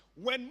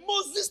 when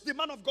Moses, the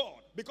man of God,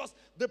 because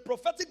the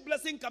prophetic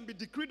blessing can be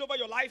decreed over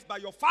your life by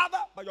your father,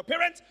 by your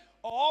parents,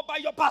 or by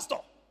your pastor.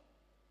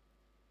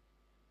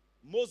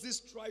 Moses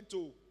tried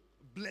to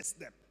bless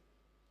them.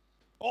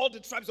 All the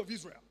tribes of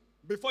Israel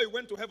before he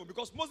went to heaven.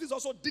 Because Moses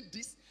also did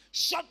this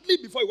shortly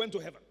before he went to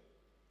heaven.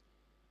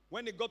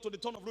 When he got to the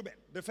turn of Reuben,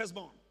 the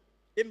firstborn.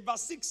 In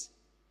verse 6,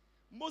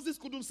 Moses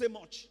couldn't say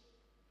much.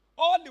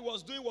 All he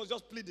was doing was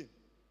just pleading.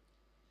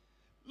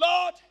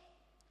 Lord,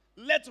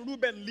 let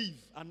Reuben live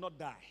and not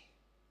die.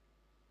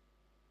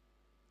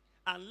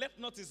 And let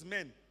not his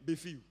men be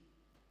few.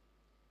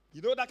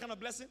 You know that kind of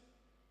blessing?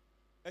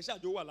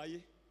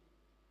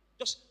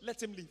 Just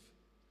let him live.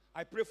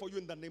 I pray for you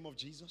in the name of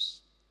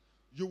Jesus.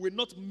 You will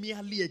not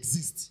merely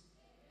exist.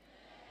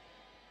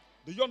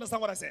 Do you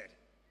understand what I said?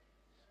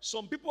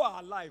 Some people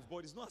are alive, but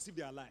it's not as if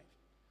they are alive.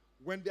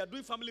 When they are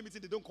doing family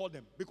meeting, they don't call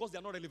them because they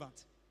are not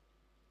relevant.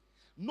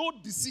 No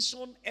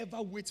decision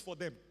ever waits for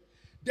them.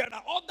 There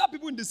are other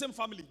people in the same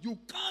family. You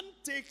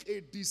can't take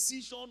a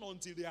decision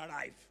until they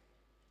arrive.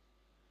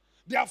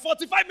 They are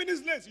 45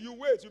 minutes late. You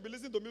wait. You'll be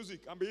listening to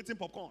music and be eating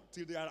popcorn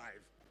till they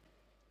arrive.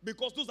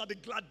 Because those are the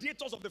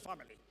gladiators of the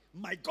family.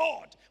 My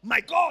God,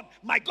 my God,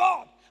 my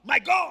God, my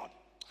God.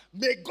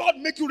 May God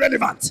make you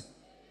relevant.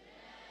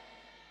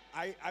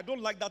 I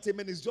don't like that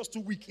amen. It's just too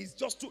weak. It's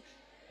just too...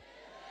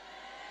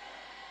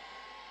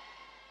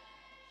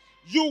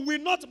 You will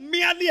not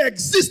merely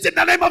exist in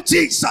the name of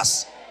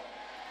Jesus.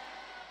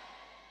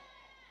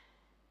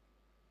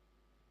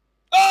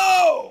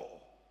 Oh!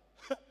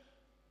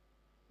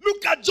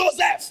 Look at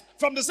Joseph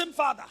from the same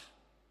father.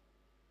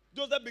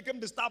 Joseph became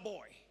the star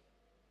boy.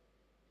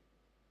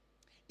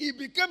 He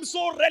became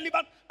so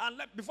relevant.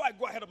 And before I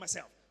go ahead of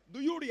myself,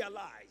 do you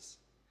realize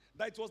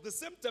that it was the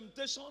same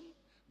temptation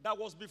that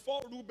was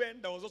before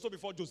Reuben, that was also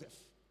before Joseph?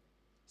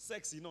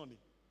 Sex, you know.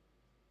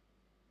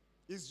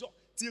 It's just,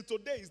 till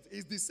today,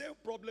 it's the same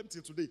problem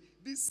till today.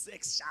 This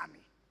sex shami.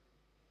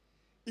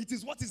 It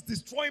is what is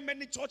destroying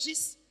many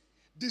churches,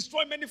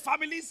 destroying many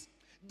families,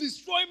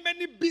 destroying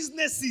many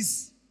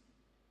businesses.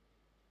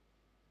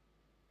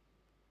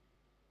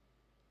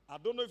 I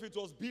don't know if it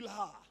was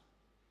Bilhah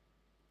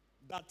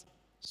that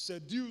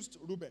seduced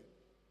Reuben.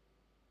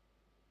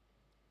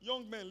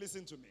 Young men,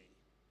 listen to me.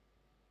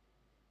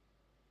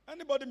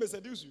 Anybody may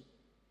seduce you.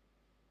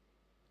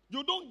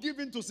 You don't give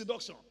in to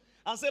seduction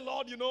and say,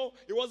 Lord, you know,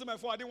 it wasn't my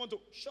fault. I didn't want to.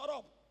 Shut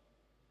up.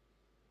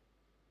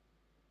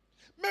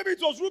 Maybe it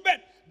was Reuben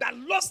that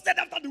lusted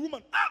after the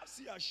woman.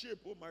 See her shape.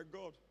 Oh, my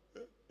God.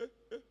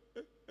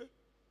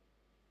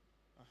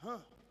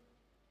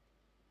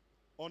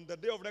 On the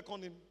day of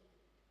reckoning,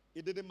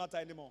 it didn't matter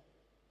anymore.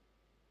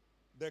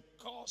 The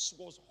curse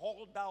was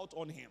hauled out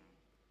on him.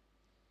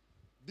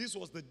 This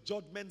was the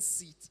judgment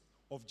seat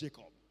of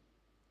Jacob.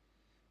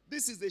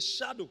 This is a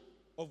shadow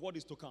of what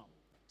is to come.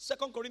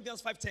 2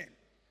 Corinthians 5:10.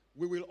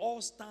 We will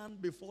all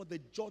stand before the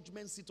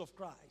judgment seat of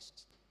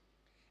Christ.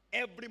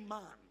 Every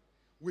man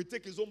will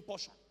take his own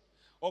portion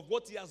of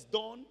what he has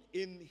done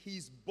in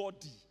his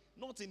body.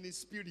 Not in his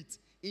spirit,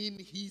 in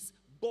his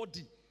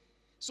body.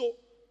 So,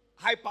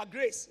 hyper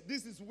grace,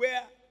 this is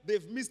where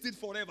they've missed it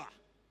forever.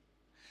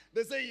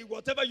 They say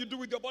whatever you do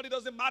with your body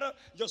doesn't matter.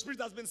 Your spirit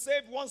has been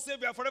saved. Once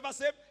saved, you are forever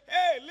saved.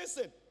 Hey,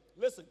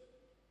 listen.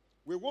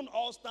 We won't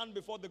all stand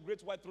before the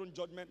great white throne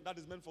judgment that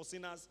is meant for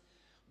sinners.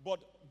 But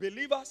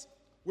believers,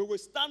 we will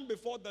stand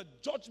before the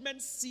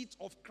judgment seat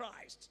of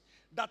Christ.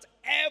 That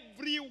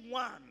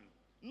everyone,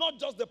 not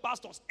just the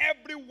pastors,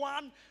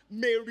 everyone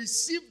may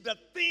receive the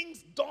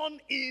things done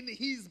in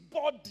his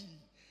body.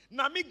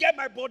 Now me get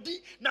my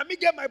body.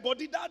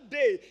 That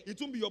day, it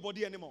won't be your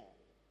body anymore.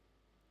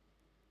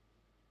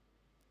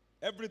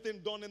 Everything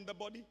done in the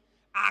body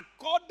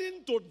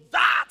according to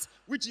that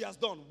which he has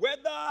done,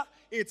 whether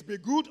it be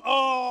good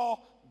or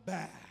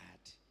bad.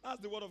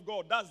 That's the word of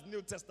God. That's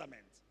New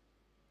Testament.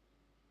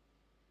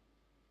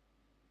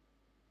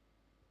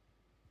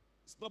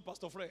 It's not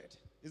Pastor Fred.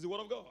 It's the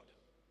word of God.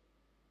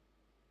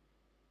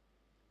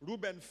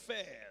 Reuben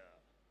fell.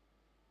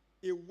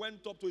 He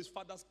went up to his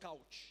father's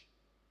couch.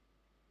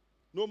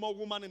 No more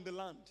woman in the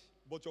land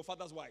but your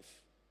father's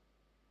wife.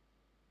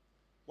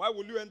 Why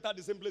will you enter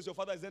the same place your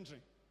father is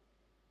entering?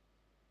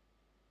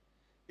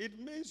 It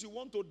means you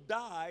want to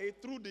die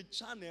through the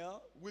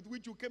channel with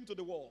which you came to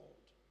the world.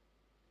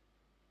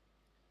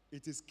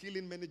 It is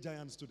killing many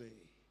giants today.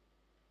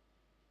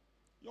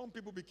 Young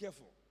people, be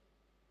careful.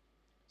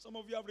 Some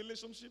of you have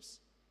relationships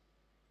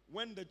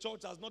when the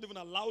church has not even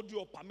allowed you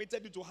or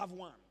permitted you to have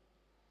one,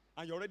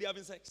 and you're already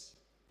having sex.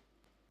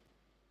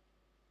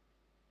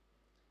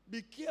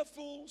 Be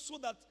careful so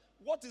that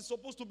what is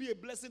supposed to be a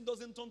blessing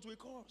doesn't turn to a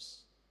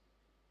curse.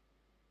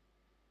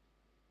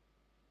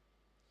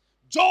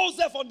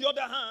 Joseph, on the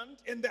other hand,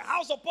 in the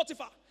house of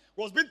Potiphar,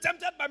 was being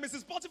tempted by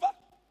Mrs. Potiphar.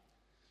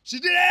 She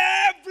did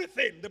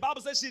everything. The Bible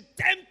says she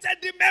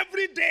tempted him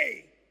every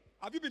day.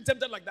 Have you been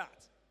tempted like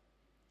that?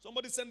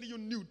 Somebody sending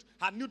you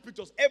her nude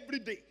pictures every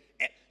day.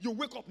 You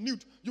wake up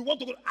nude. You want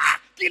to go,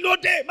 kilo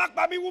day, mark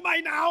by me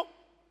woman now.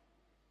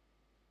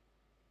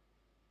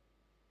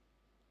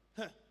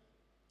 The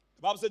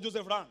Bible says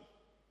Joseph ran.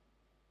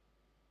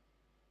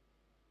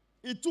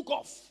 He took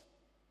off.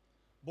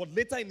 But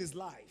later in his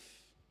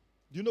life,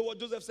 do you know what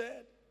Joseph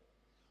said?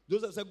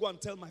 Joseph said, go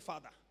and tell my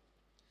father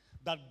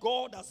that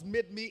God has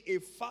made me a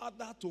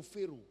father to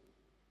Pharaoh.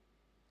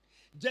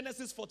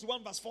 Genesis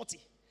 41 verse 40.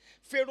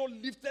 Pharaoh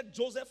lifted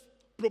Joseph,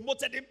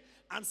 promoted him,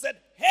 and said,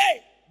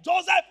 hey,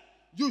 Joseph,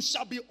 you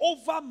shall be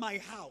over my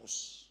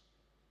house.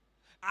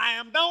 I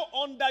am now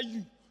under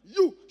you.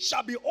 You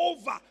shall be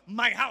over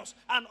my house,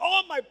 and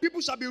all my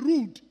people shall be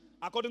ruled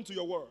according to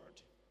your word.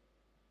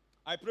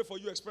 I pray for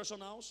you,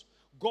 Expression House.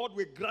 God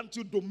will grant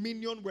you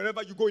dominion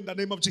wherever you go in the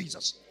name of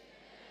Jesus.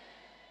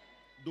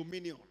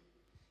 Dominion.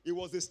 He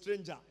was a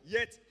stranger,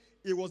 yet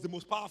he was the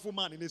most powerful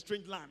man in a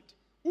strange land.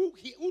 Who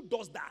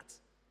does that?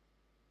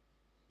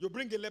 You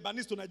bring a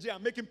Lebanese to Nigeria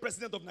and make him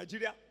president of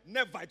Nigeria?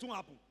 Never. It won't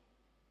happen.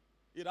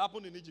 It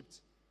happened in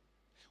Egypt.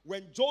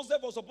 When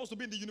Joseph was supposed to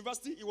be in the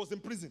university, he was in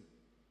prison.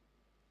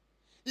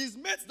 His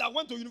mates that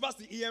went to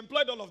university, he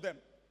employed all of them.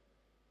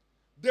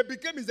 They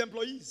became his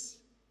employees.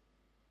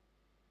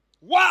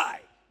 Why?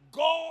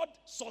 God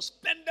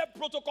suspended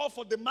protocol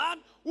for the man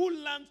who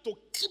learned to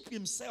keep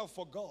himself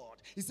for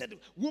God. He said,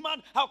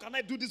 woman, how can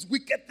I do this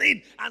wicked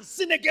thing and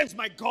sin against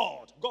my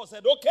God? God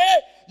said, okay,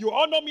 you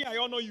honor me, I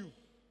honor you.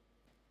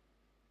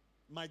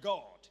 My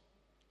God.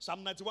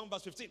 Psalm 91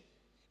 verse 15.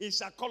 He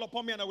shall call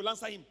upon me and I will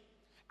answer him.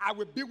 I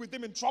will be with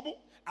him in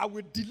trouble. I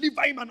will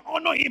deliver him and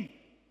honor him.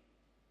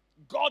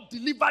 God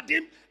delivered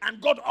him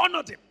and God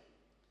honored him.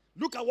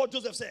 Look at what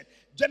Joseph said.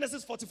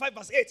 Genesis 45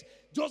 verse 8.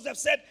 Joseph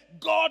said,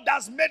 God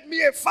has made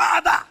me a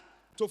father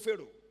to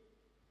Pharaoh,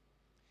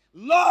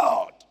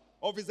 Lord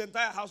of his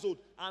entire household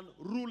and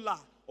ruler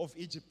of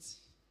Egypt.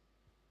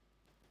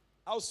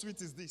 How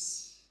sweet is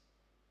this?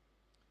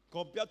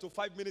 Compared to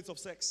 5 minutes of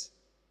sex.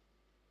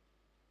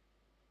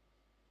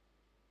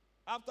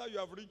 After you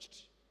have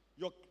reached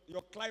your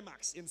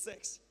climax in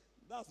sex,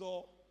 that's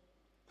all.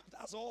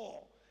 That's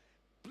all.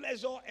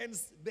 Pleasure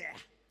ends there.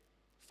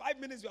 5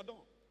 minutes, you are done.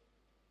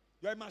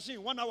 You are a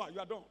machine. 1 hour, you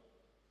are done.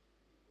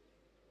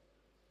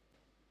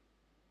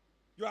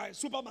 You are a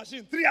super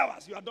machine. 3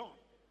 hours, you are done.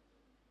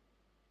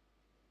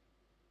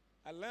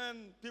 I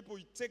learn people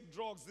take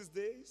drugs these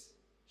days,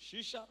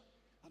 shisha,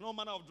 and all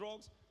manner of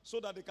drugs, so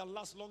that they can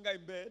last longer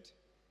in bed.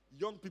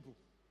 Young people,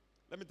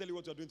 let me tell you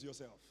what you are doing to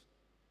yourself.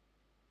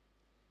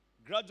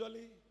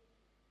 Gradually,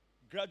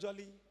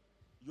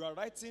 you are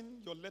writing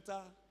your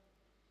letter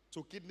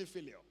to kidney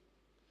failure.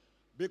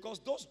 Because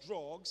those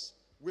drugs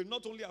will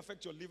not only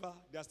affect your liver,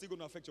 they are still going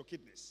to affect your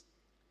kidneys.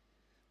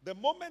 The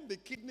moment the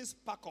kidneys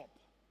pack up,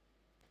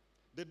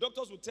 the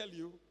doctors will tell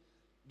you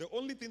the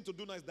only thing to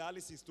do now is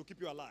dialysis to keep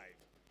you alive.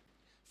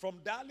 From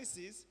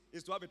dialysis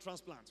is to have a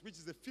transplant, which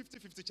is a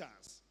 50-50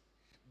 chance.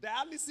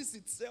 Dialysis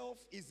itself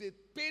is a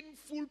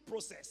painful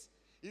process.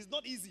 It's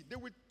not easy. They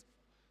will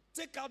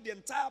take out the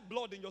entire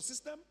blood in your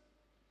system,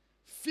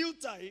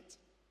 filter it.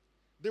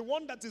 The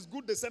one that is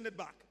good, they send it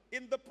back.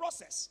 In the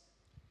process,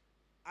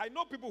 I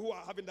know people who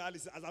are having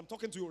dialysis as I'm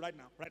talking to you right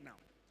now.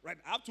 I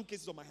have 2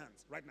 cases on my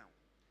hands right now.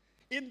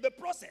 In the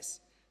process,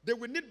 they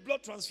will need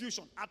blood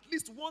transfusion at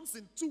least once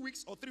in 2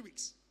 weeks or 3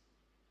 weeks.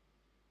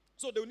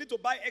 So they will need to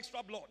buy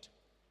extra blood.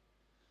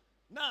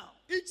 Now,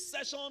 each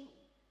session,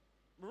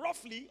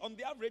 roughly, on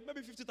the average,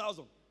 maybe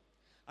 50,000.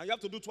 And you have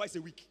to do twice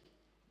a week.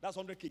 That's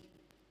 100K.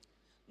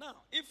 Now,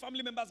 if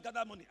family members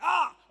gather money,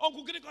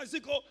 Uncle Kiriko is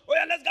sick, oh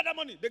yeah, let's gather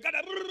money. They gather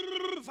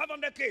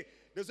 500K.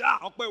 They say,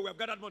 okay, we have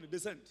gathered money. They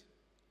send.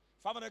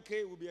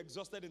 500K will be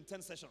exhausted in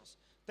 10 sessions.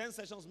 10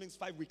 sessions means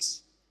 5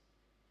 weeks.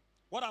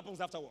 What happens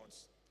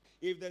afterwards?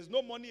 If there's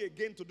no money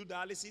again to do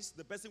dialysis,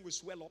 the person will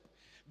swell up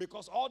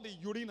because all the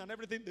urine and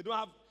everything, they don't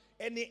have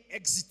any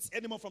exit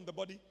anymore from the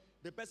body.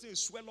 The person will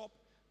swell up,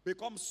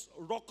 becomes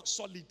rock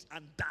solid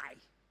and die.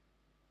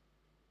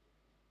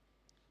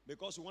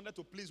 Because you wanted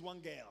to please one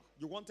girl.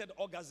 You wanted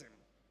orgasm.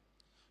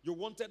 You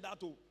wanted that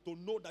to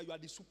know that you are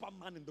the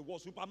Superman in the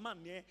world. Superman,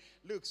 yeah?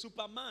 Look,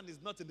 Superman is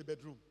not in the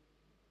bedroom.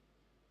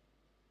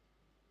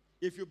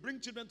 If you bring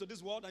children to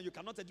this world and you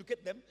cannot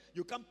educate them,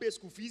 you can't pay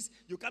school fees,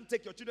 you can't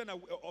take your children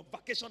on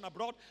vacation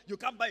abroad, you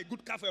can't buy a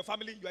good car for your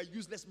family, you are a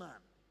useless man.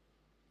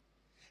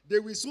 They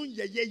will soon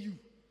yeye you.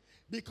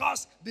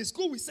 Because the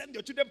school will send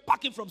your children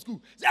packing from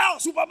school. Say, oh,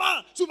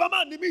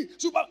 Superman, need me,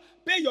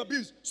 pay your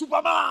bills,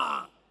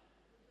 Superman.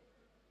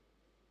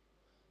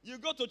 You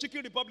go to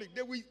Chicken Republic,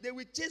 they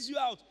will chase you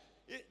out.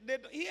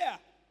 Here,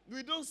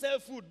 we don't sell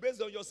food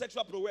based on your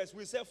sexual prowess.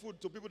 We sell food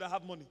to people that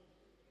have money.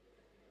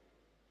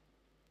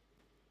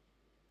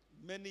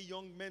 Many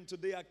young men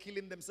today are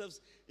killing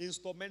themselves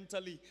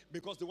instrumentally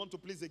because they want to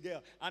please a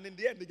girl. And in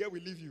the end, the girl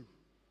will leave you.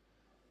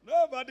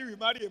 Nobody will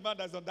marry a man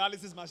that's on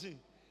dialysis machine.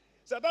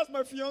 So that's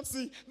my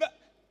fiancée.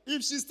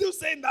 If she's still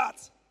saying that,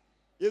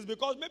 it's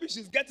because maybe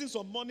she's getting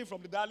some money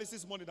from the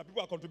dialysis money that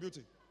people are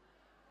contributing.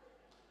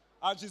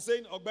 And she's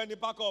saying, Ogbeni,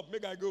 pack up,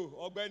 make I go.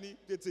 Ogbeni,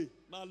 tete,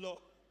 my law.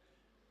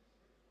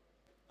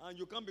 And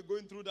you can't be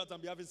going through that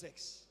and be having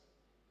sex.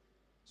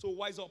 So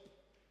wise up.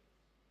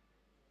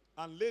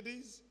 And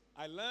ladies,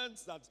 I learned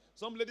that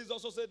some ladies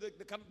also say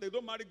they can't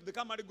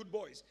marry good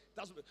boys.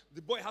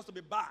 The boy has to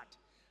be bad.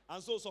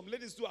 And so some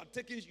ladies too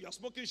you are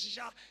smoking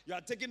shisha, you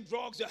are taking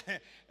drugs,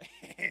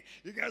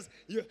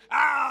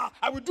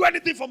 I will do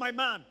anything for my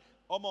man.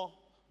 Omo,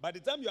 by the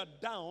time you are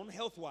down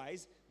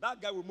health-wise, that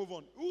guy will move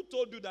on. Who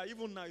told you that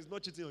even now he's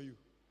not cheating on you?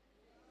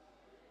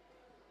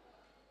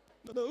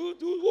 No,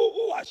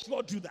 who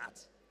assured you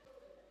that?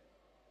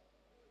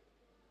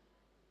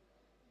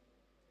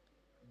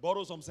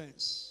 Borrow some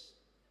sense.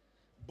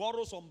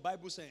 Borrow some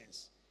Bible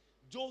sense.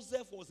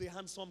 Joseph was a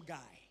handsome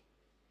guy.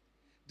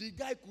 The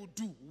guy could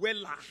do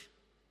wella.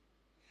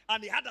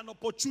 And he had an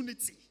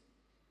opportunity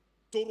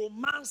to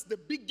romance the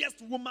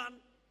biggest woman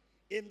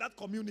in that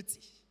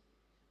community.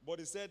 But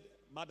he said,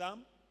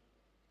 Madam,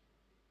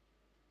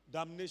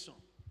 damnation.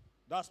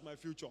 That's my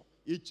future.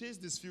 He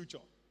chased his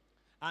future.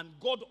 And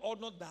God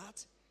honored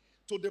that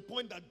to the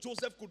point that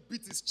Joseph could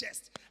beat his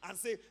chest and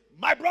say,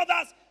 my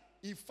brothers,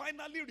 he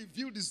finally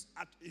revealed his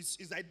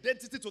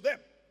identity to them.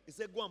 He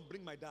said, go and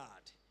bring my dad.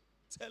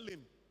 Tell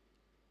him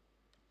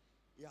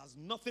he has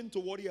nothing to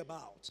worry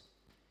about.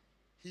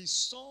 His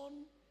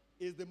son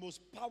is the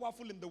most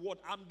powerful in the world.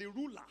 I'm the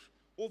ruler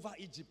over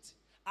Egypt.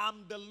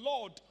 I'm the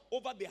Lord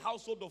over the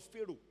household of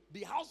Pharaoh.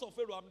 The house of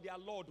Pharaoh, I'm their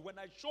Lord. When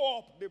I show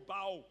up, they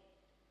bow.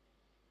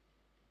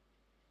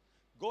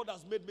 God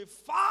has made me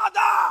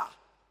father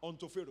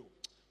unto Pharaoh.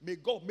 May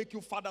God make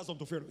you fathers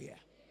unto Pharaoh here.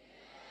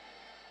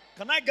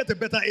 Can I get a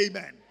better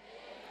amen?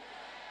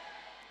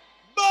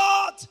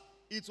 But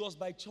it was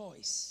by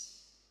choice.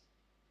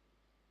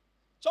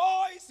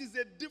 Choice is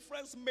a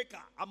difference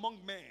maker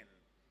among men.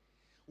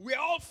 We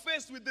are all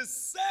faced with the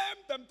same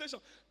temptation.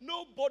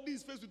 Nobody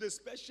is faced with a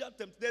special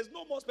temptation. There's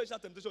no more special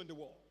temptation in the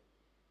world.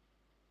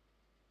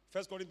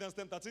 1 Corinthians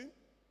 10:13.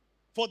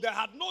 For there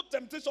had no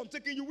temptation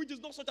taking you which is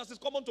not such as is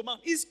common to man.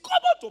 It's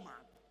common to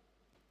man.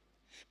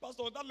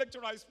 Pastor, that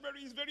lecturer is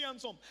very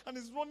handsome. And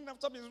he's running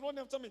after me. He's running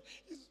after me.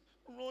 He's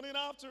running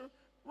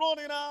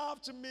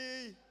after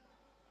me.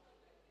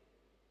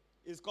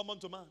 It's common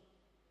to man.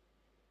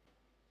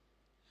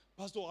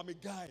 Pastor, I'm a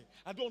guy.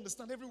 I don't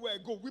understand. Everywhere I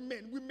go,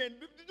 women,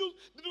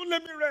 they don't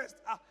let me rest.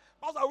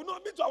 Pastor, I will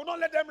not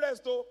let them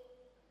rest. Oh,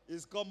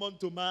 it's common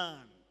to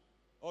man.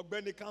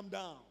 Ogbeni, calm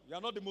down. You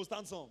are not the most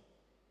handsome.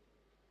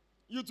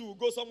 You two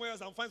go somewhere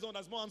else and find someone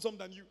that's more handsome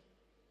than you.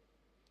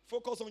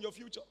 Focus on your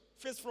future.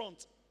 Face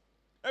front.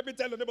 Let me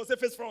tell your neighbor, say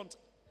face front.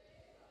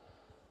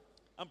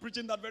 I'm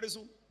preaching that very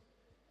soon.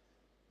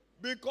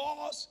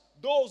 Because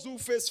those who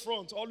face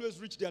front always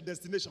reach their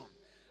destination.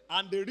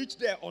 And they reach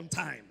there on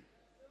time.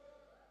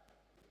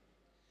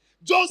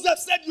 Joseph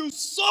said, you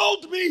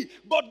sold me,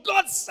 but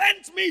God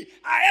sent me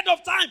ahead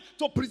of time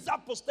to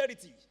preserve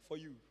posterity for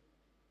you.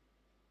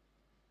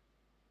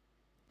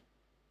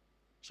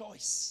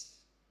 Choice.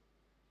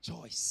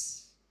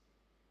 Choice.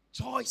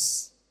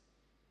 Choice.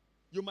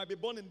 You might be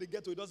born in the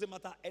ghetto, it doesn't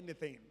matter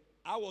anything.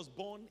 I was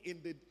born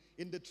in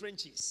the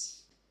trenches.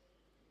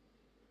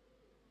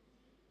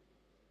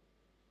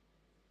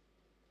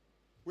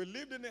 We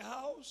lived in a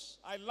house,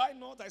 I lie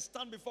not, I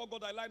stand before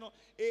God, I lie not.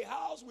 A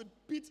house with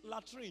pit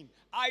latrine.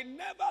 I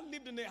never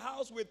lived in a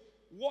house with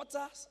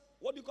water.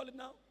 What do you call it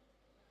now?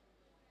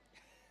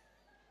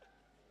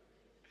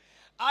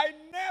 I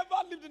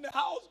never lived in a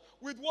house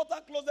with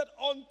water closet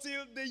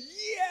until the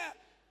year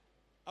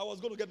I was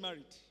going to get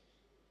married.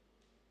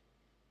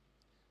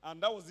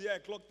 And that was the year I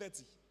clocked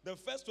 30. The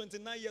first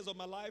 29 years of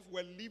my life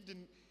were lived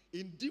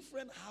in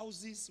different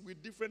houses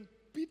with different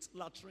pit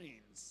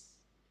latrines.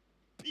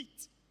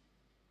 Pit.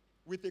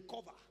 With a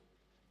cover.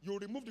 You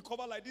remove the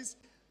cover like this,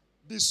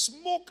 the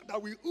smoke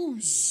that will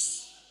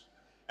ooze.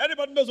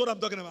 Anybody knows what I'm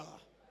talking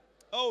about?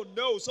 Oh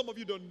no, some of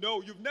you don't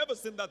know. You've never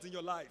seen that in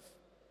your life.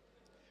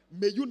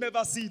 May you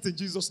never see it in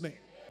Jesus' name.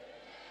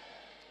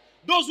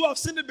 Those who have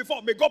seen it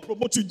before, may God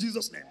promote you in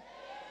Jesus' name.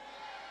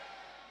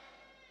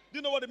 Do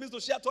you know what it means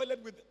to share a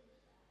toilet with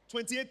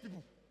 28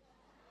 people?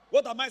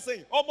 What am I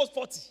saying? Almost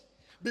 40.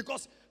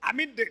 Because, I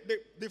mean,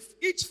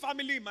 each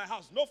family in my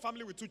house, no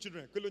family with 2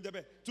 children.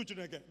 2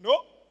 children again. No.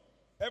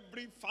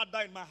 Every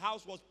father in my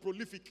house was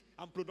prolific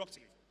and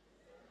productive.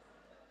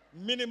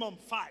 Minimum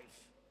 5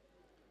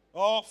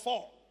 or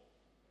 4.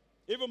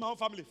 Even my own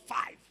family, 5.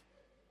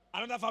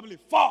 Another family,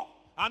 4.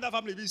 Another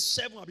family, be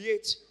 7 or be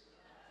 8.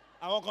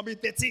 I want to be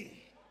 13.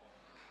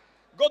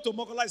 Go to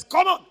Mokola,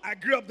 come on, I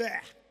grew up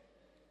there.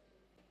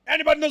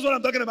 Anybody knows what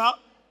I'm talking about?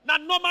 Now,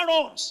 normal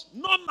runs.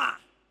 Normal.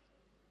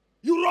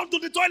 You run to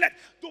the toilet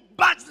to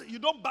badge. You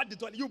don't badge the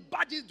toilet. You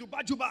badge it to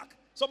badge you back.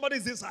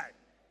 Somebody's inside.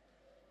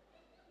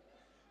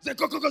 Say,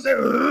 go,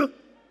 say,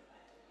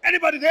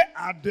 anybody there?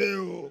 I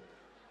do.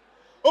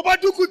 Oh,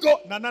 but do quick go.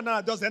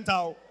 No, just enter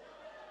out.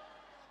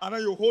 And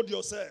then you hold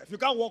yourself. You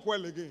can't walk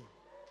well again.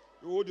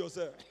 You hold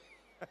yourself.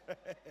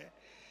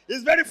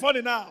 It's very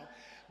funny now.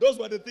 Those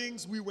were the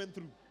things we went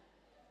through.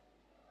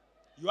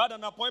 You had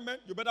an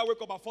appointment, you better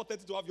wake up at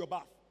 4:30 to have your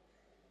bath.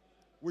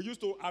 We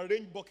used to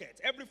arrange buckets.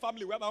 Every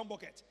family, we have our own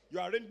bucket. You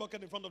arrange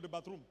bucket in front of the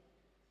bathroom.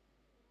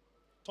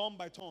 Turn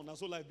by turn,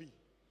 that's all life be.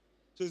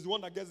 So it's the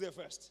one that gets there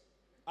first.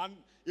 And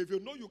if you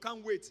know you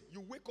can't wait,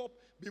 you wake up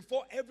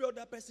before every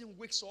other person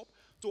wakes up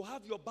to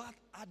have your bath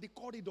at the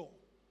corridor.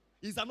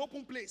 It's an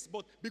open place,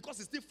 but because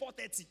it's still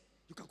 4:30,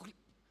 you can quickly.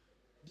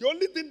 The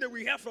only thing that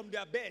we hear from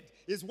their bed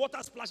is water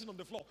splashing on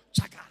the floor.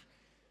 Chaka.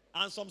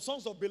 And some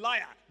sons of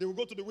Belial, they will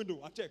go to the window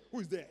and check, who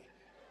is there?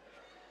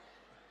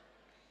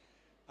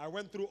 I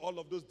went through all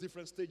of those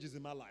different stages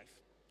in my life.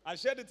 I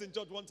shared it in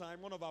church one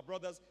time. One of our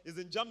brothers is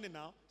in Germany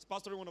now. He's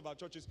pastoring one of our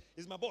churches.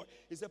 He's my boy.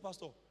 He said,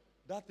 Pastor,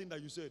 that thing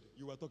that you said,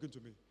 you were talking to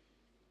me.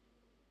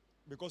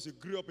 Because he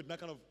grew up in that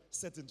kind of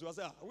setting too. I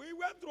said, we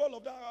went through all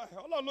of that.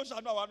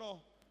 I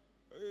know.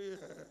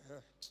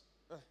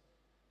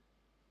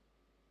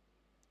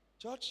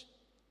 Church,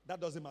 that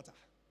doesn't matter.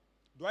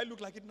 Do I look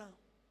like it now?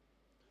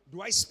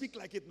 Do I speak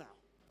like it now?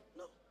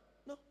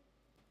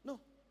 No.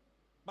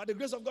 By the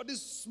grace of God,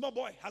 this small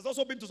boy has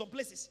also been to some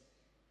places.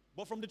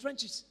 But from the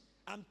trenches,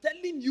 I'm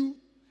telling you,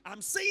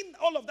 I'm saying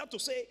all of that to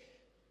say,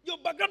 your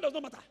background does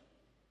not matter.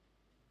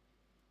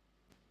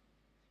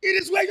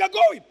 It is where you're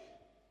going.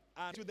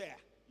 And you're there.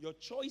 Your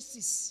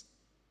choices.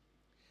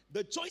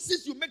 The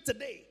choices you make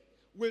today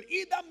will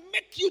either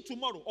make you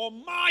tomorrow or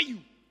mar you.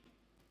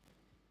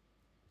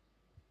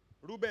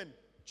 Reuben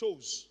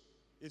chose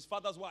his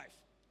father's wife.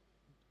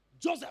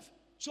 Joseph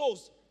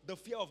chose the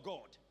fear of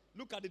God.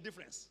 Look at the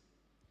difference.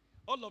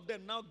 All of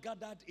them now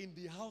gathered in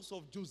the house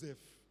of Joseph.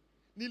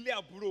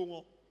 Their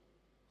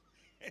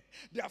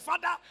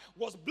father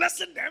was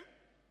blessing them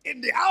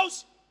in the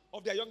house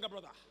of their younger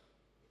brother.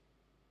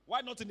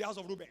 Why not in the house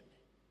of Reuben?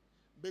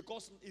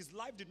 Because his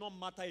life did not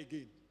matter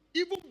again.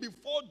 Even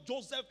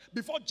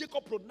before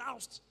Jacob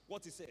pronounced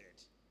what he said.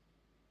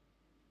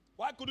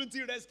 Why couldn't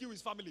he rescue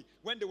his family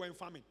when they were in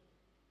famine?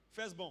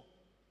 Firstborn,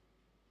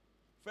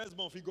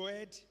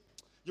 figurehead.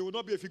 You will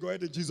not be a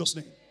figurehead in Jesus'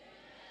 name.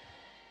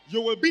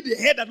 You will be the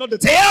head and not the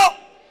tail.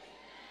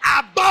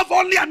 Above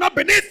only and not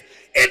beneath.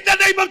 In the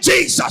name of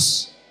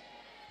Jesus.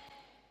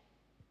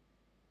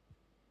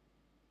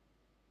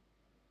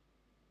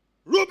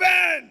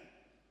 Reuben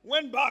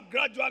went back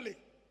gradually.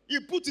 He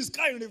put his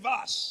car in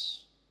reverse.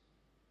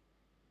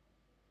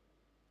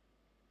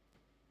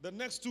 The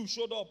next two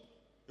showed up.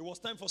 It was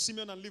time for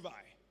Simeon and Levi.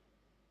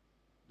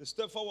 They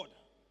stepped forward.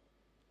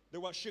 They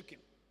were shaking.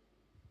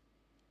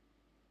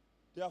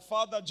 Their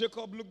father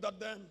Jacob looked at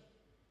them.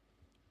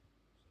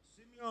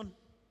 Simeon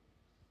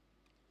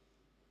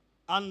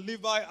and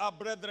Levi are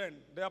brethren.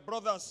 They are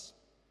brothers.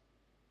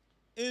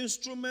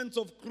 Instruments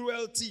of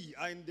cruelty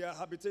are in their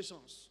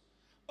habitations.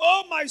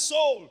 O my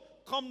soul,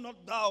 come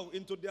not thou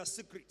into their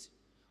secret,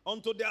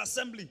 unto their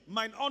assembly.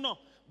 Mine honor,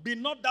 be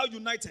not thou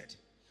united.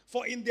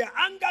 For in their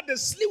anger they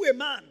slew a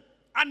man,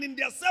 and in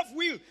their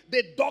self-will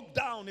they dug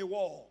down a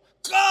wall.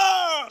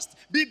 Cursed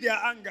be their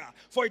anger,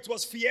 for it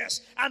was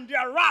fierce, and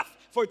their wrath,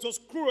 for it was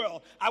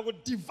cruel. I will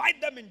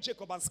divide them in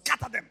Jacob and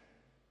scatter them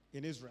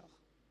in Israel.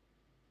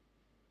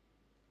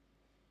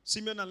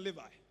 Simeon and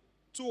Levi,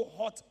 two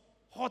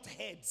hot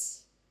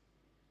heads.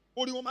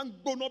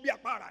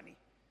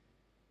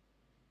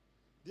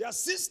 Their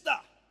sister,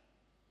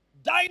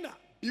 Dinah,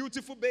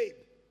 beautiful babe,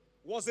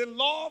 was in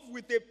love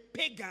with a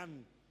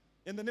pagan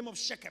in the name of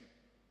Shechem.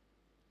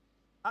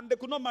 And they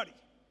could not marry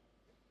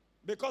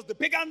because the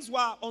pagans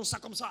were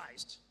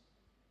uncircumcised.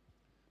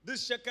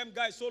 This Shechem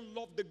guy so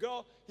loved the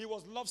girl, he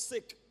was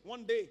lovesick.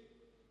 One day,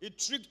 he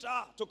tricked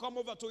her to come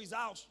over to his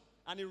house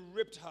and he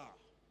raped her.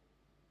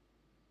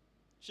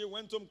 She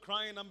went home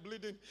crying and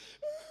bleeding.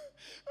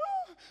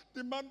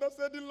 The man that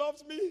said he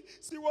loves me,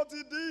 see what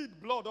he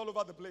did. Blood all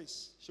over the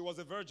place. She was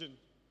a virgin.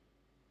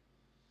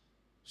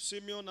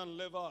 Simeon and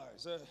Levi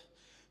said,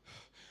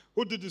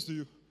 who did this to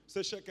you?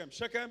 Say Shechem.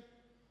 Shechem?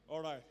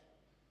 All right.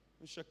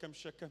 Shechem.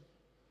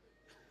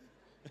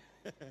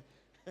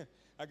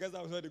 I guess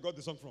that was where they got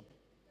the song from.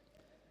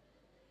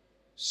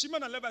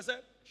 Simeon and Levi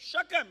said,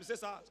 Shechem. He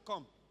says,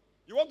 come.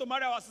 You want to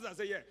marry our sister? I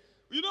say, yeah.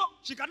 You know,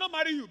 she cannot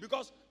marry you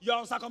because you are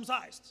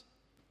uncircumcised.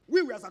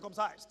 We were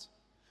circumcised.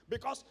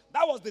 Because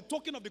that was the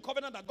token of the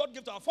covenant that God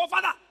gave to our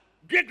forefather,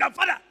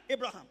 great-grandfather,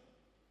 Abraham.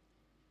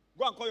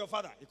 Go and call your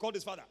father. He called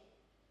his father.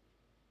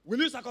 Will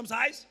you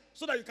circumcise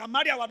so that you can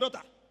marry our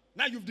daughter?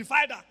 Now you've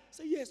defied her.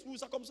 Say, yes, we will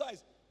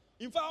circumcise.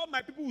 In fact, all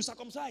my people will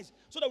circumcise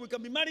so that we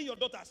can be marrying your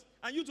daughters.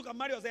 And you two can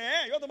marry us. Say,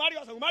 hey, you want to marry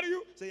us? I will marry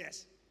you. Say,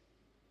 yes.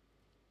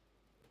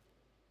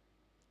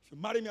 If you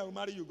marry me, I will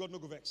marry you. God no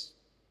go vex.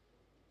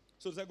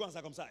 So they said, go and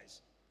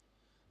circumcise.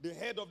 The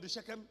head of the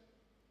Shechem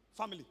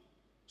family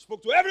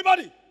spoke to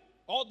everybody.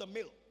 All the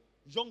male,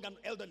 young and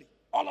elderly,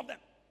 all of them.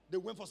 They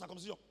went for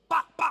circumcision.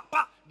 Pa.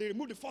 They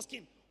removed the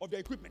foreskin of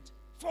their equipment.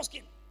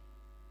 Foreskin.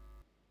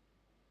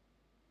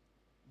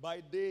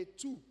 By day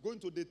 2, going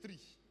to day 3,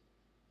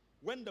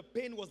 when the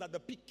pain was at the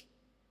peak,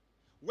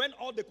 when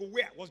all they could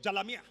wear was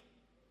jalamia.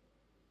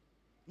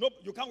 Nope,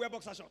 you can't wear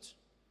boxer shorts.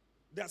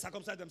 They are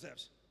circumcised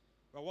themselves.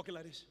 They were walking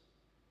like this.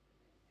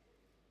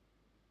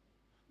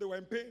 They were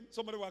in pain.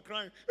 Somebody were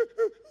crying.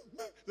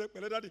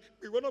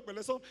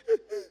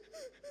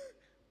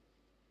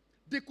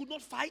 They could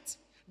not fight.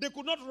 They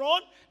could not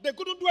run. They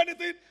couldn't do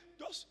anything.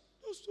 Just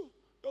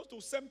to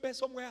semper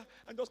somewhere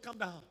and just calm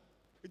down.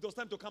 It was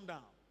time to calm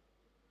down.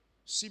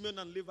 Simeon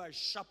and Levi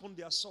sharpened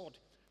their sword.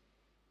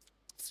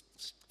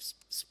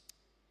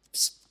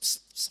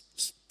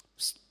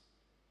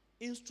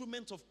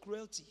 Instruments of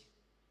cruelty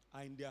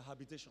are in their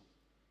habitation.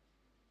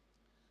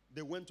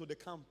 They went to the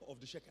camp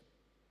of the Shechem.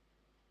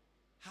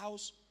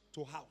 House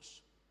to house.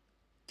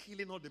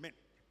 Killing all the men.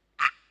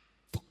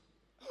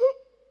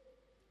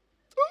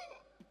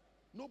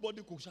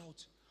 Nobody could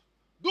shout.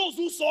 Those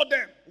who saw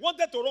them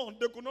wanted to run.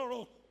 They could not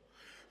run.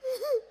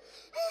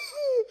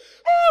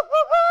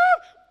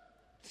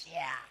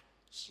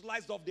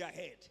 Sliced off their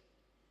head.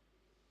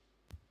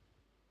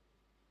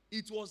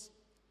 It was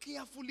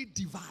carefully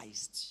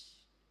devised.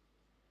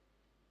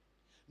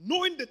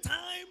 Knowing the time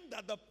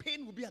that the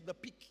pain will be at the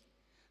peak.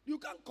 You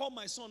can't call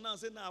my son now and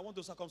say, I want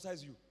to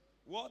circumcise you.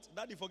 What?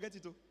 Daddy, forget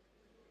it too.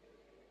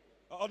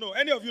 Oh no,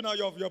 any of you now,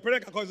 your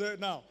parent can call and say,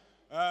 now,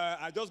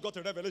 I just got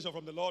a revelation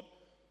from the Lord.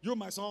 You,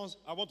 my sons,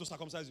 I want to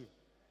circumcise you.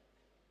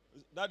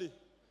 Daddy,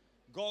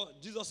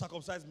 Jesus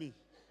circumcised me.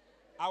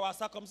 Our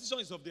circumcision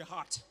is of the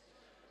heart.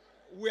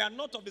 We are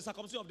not of the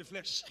circumcision of the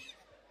flesh.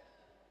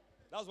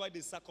 That's why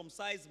they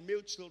circumcise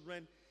male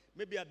children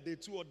maybe at day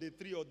 2 or day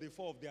 3 or day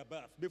 4 of their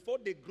birth, before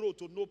they grow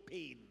to no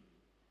pain.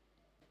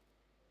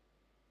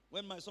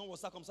 When my son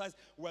was circumcised,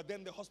 we were then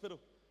in the hospital.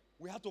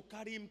 We had to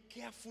carry him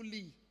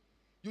carefully.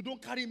 You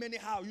don't carry him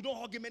anyhow. You don't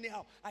hug him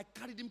anyhow. I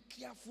carried him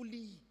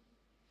carefully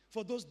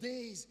for those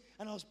days.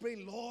 And I was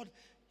praying, Lord,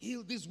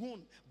 heal this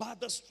wound. By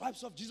the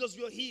stripes of Jesus,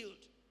 you're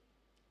healed.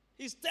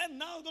 He's 10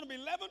 now, he's going to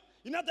be 11.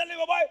 You're not telling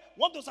me, boy,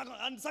 want to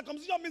circumcise. And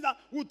circumcision means that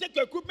we'll take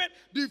your equipment,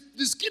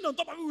 the skin on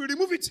top of it, we'll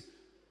remove it.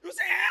 You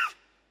say, yeah.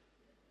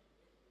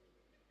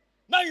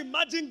 Now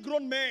imagine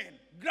grown men,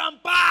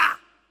 grandpa,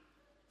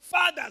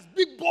 fathers,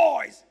 big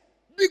boys,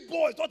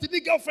 not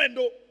any girlfriend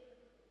though.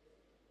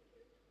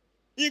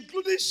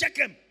 Including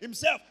Shechem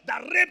himself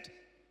that raped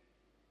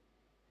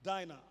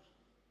Dinah.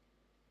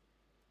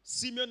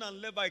 Simeon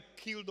and Levi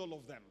killed all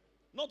of them.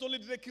 Not only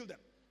did they kill them,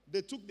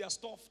 they took their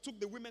stuff, took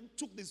the women,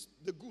 took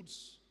the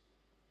goods.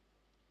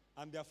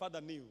 And their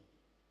father knew.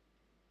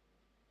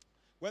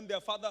 When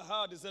their father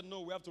heard, he said,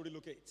 no, we have to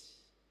relocate.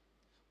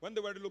 When they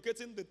were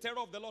relocating, the terror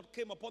of the Lord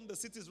came upon the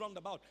cities round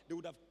about. They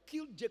would have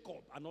killed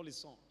Jacob and all his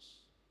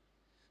sons.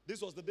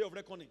 This was the day of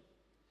reckoning.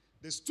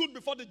 They stood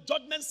before the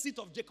judgment seat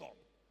of Jacob.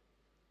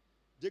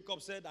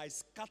 Jacob said, I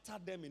scatter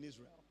them in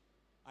Israel.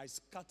 I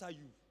scatter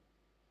you.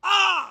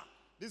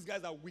 These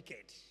guys are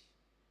wicked.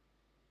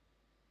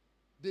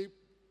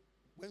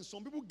 When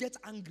some people get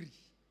angry,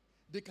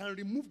 they can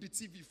remove the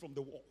TV from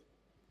the wall.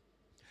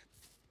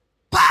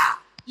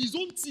 His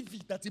own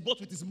TV that he bought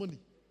with his money.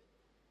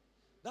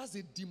 That's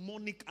a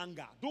demonic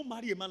anger. Don't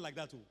marry a man like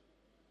that. Oh.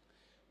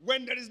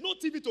 When there is no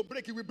TV to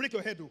break, he will break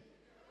your head. Oh.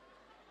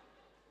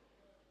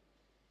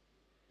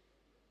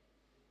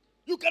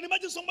 You can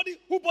imagine somebody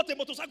who bought a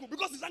motorcycle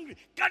because he's angry,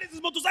 carries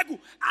his motorcycle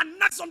and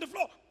knocks on the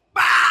floor.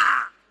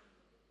 Bah!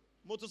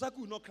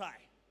 Motorcycle will not cry.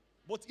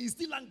 But he's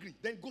still angry.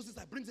 Then goes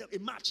inside, brings a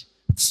match.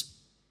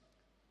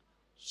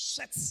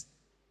 Sets.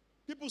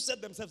 People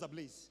set themselves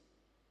ablaze.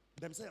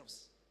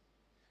 Themselves.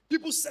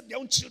 People set their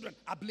own children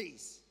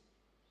ablaze.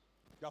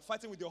 You are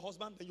fighting with your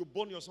husband, then you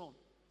burn your son.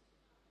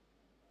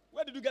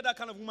 Where did you get that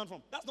kind of woman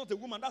from? That's not a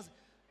woman. That's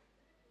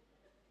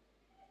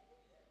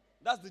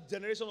the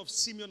generation of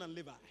Simeon and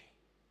Levi.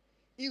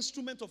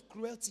 Instrument of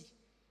cruelty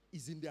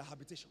is in their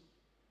habitation.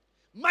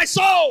 My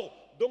soul,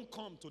 don't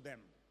come to them.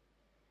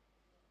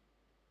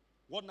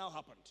 What now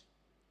happened?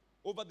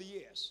 Over the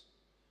years,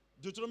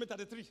 Deuteronomy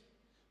 33,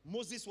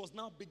 Moses was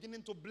now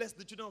beginning to bless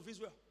the children of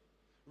Israel,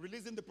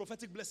 releasing the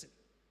prophetic blessing.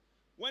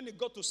 When he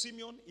got to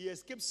Simeon, he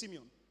escaped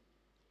Simeon.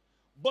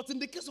 But in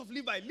the case of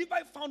Levi,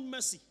 Levi found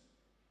mercy.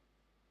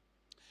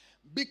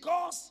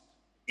 Because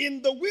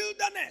in the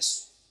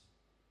wilderness,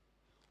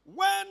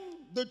 when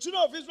the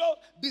children of Israel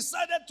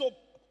decided to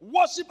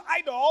worship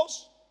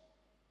idols,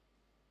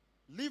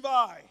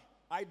 Levi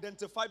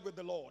identified with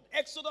the Lord.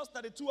 Exodus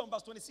 32 and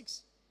verse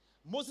 26.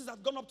 Moses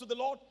had gone up to the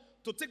Lord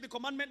to take the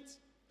commandments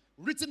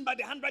written by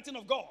the handwriting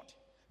of God.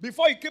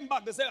 Before he came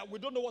back, they said, we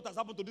don't know what has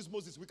happened to this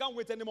Moses. We can't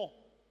wait anymore.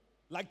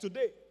 Like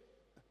today.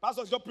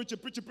 Pastors just preaching.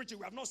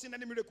 We have not seen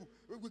any miracle.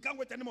 We can't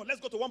wait anymore. Let's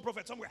go to one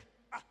prophet somewhere.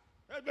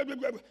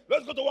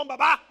 Let's go to one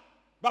Baba.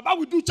 Baba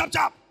will do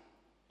chap.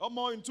 Or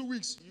more in 2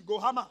 weeks, you go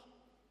hammer.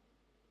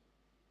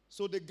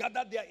 So they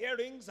gathered their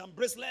earrings and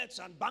bracelets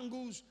and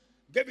bangles,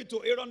 gave it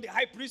to Aaron the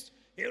high priest.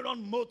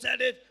 Aaron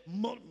molded it,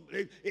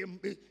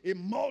 he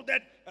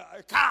molded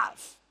a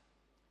calf.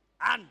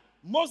 And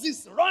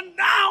Moses ran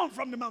down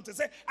from the mountain,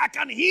 said, I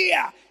can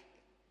hear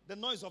the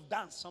noise of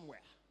dance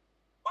somewhere.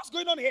 What's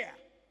going on here?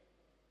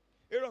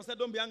 Aaron said,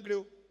 don't be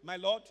angry, my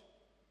Lord.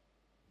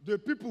 The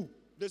people,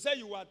 they say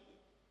you were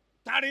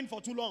tarrying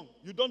for too long.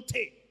 You don't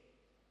take.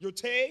 You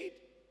stayed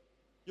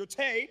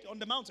on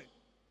the mountain.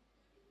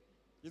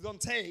 You don't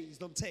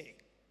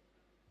take.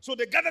 So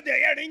they gathered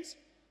their earrings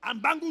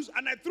and bangles,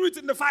 and I threw it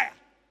in the fire.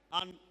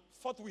 And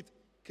forthwith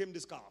came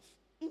this calf.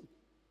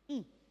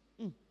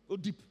 Oh,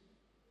 deep.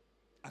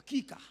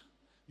 Akika.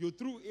 You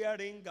threw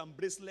earring and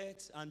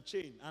bracelet and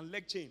chain and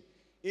leg chain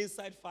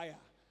inside fire,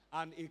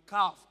 and a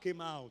calf came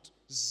out.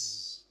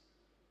 Zzz.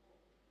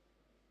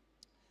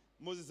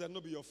 Moses said, no,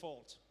 be your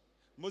fault.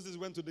 Moses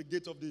went to the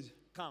gate of the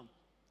camp.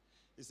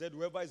 He said,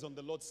 whoever is on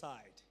the Lord's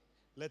side,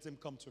 let him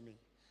come to me.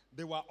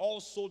 They were all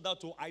sold out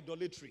to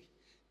idolatry.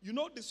 You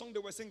know the song they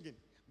were singing?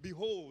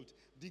 Behold,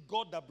 the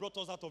God that brought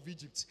us out of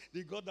Egypt.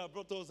 The God that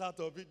brought us out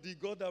of it. The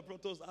God that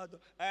brought us out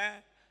of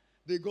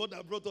the God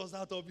that brought us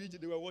out of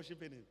Egypt. They were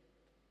worshiping him.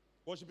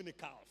 Worshiping a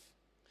calf.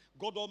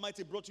 God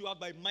Almighty brought you out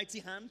by mighty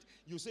hand.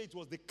 You say it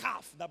was the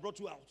calf that brought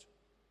you out.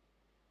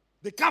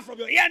 The calf from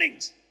your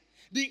earrings.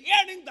 The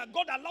earrings that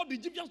God allowed the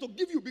Egyptians to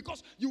give you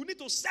because you need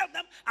to sell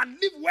them and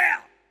live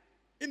well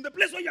in the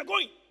place where you're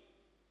going.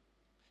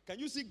 Can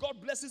you see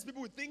God blesses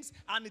people with things,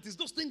 and it is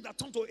those things that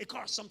turn to a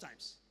curse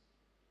sometimes.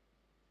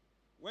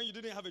 When you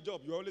didn't have a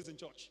job, you're always in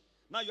church.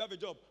 Now you have a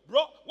job.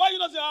 Bro, why you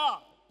not say,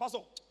 Pastor,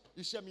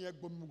 you share me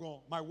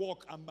my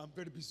work, I'm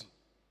very busy.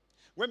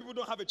 When people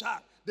don't have a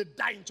child, they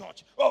die in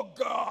church. Oh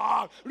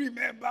God,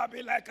 remember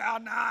me like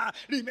Anna.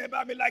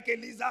 Remember me like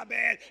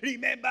Elizabeth.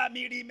 Remember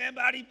me.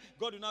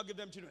 God will now give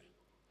them children.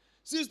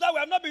 Sister, we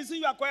have not been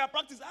seeing you at choir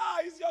practice.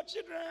 It's your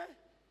children.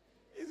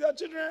 It's your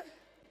children.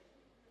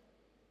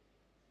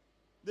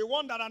 The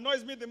one that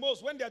annoys me the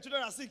most when their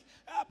children are sick.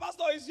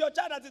 Pastor, is your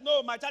child that is?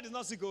 No, my child is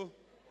not sick. Oh.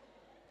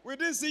 We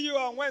didn't see you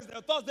on Wednesday,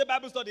 Thursday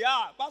Bible study.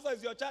 Pastor,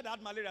 is your child that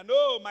had malaria?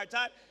 No, my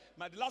child.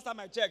 The last time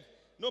I checked,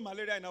 no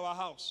malaria in our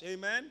house.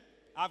 Amen.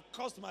 I've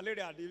caused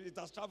malaria. It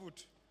has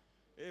traveled.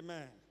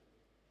 Amen.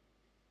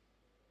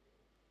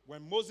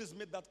 When Moses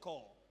made that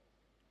call,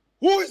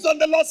 who is on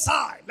the Lord's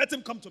side? Let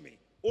him come to me.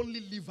 Only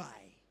Levi.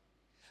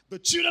 The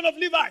children of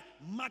Levi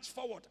marched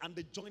forward and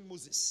they joined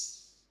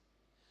Moses.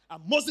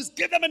 And Moses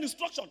gave them an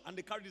instruction and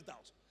they carried it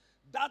out.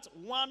 That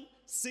one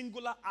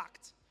singular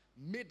act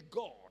made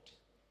God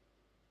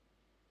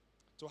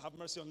to have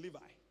mercy on Levi.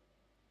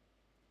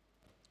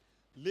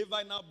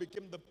 Levi now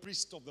became the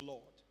priest of the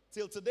Lord.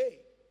 Till today,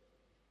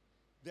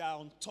 they are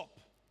on top.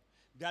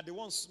 They are the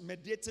ones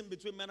mediating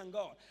between men and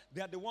God.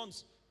 They are the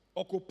ones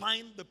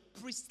occupying the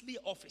priestly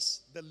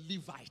office, the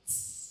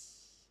Levites.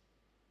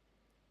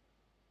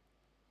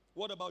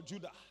 What about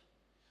Judah?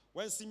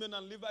 When Simeon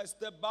and Levi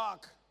stepped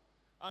back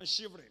and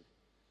shivering,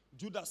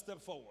 Judah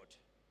stepped forward.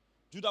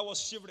 Judah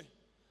was shivering.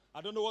 I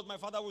don't know what my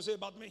father will say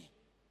about me.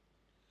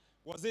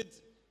 Was it,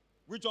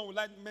 which one would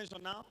I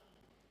mention now?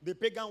 The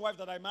pagan wife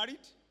that I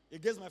married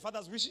against my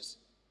father's wishes?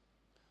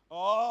 Did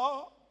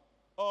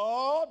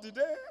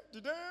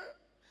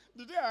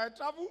they I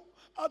travel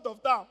out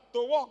of town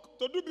to work,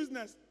 to do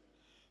business?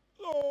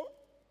 So,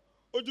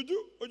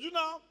 Ojuju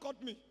now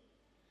caught me.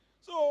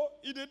 So,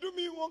 he did do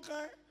me one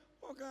kind.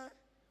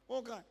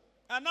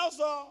 And now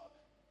saw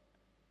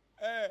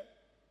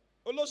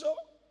Olosho,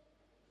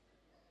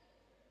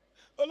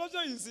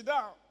 you sit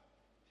down.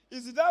 He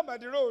sit down by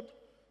the road.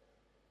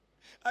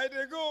 I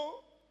dey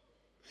go.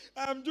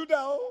 I'm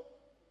Judah.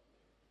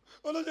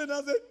 Olosho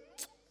now said,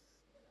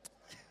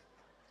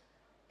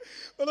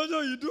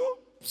 Olosho, you do?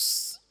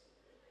 Psst.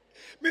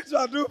 Me too,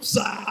 I do.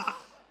 Psst.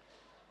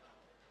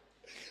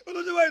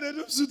 Olosho, why they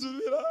do psst to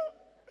me?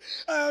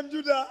 I am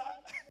Judah.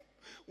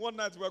 One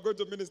night we are going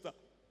to minister.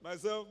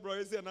 Myself, Bro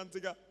Esi and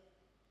Antigua,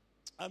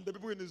 and the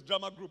people in his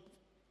drama group.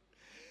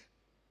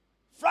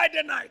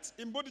 Friday night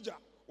in Bodija.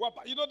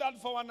 You know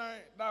that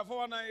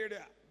 419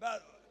 area?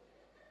 That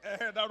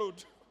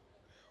road.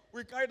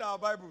 We carried our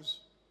Bibles.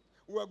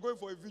 We were going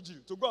for a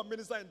vigil to go and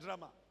minister in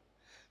drama.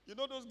 You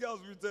know those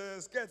girls with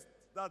skirts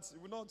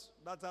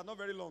that are not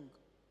very long.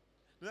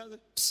 They say,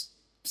 psst,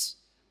 psst.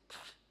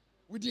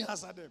 We didn't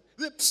answer them.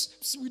 They say, psst,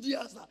 psst, we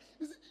didn't answer.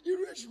 They say,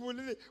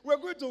 we're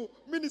going to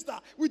minister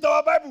with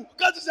our Bible.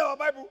 Can't you see our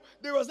Bible?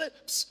 They were saying,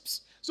 psst,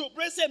 psst. So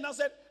President now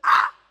said,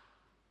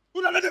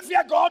 who don't let them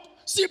fear God?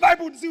 See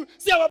Bible,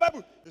 see our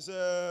Bible. He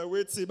said,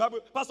 wait, see Bible.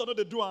 Pastor, no,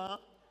 they do, huh?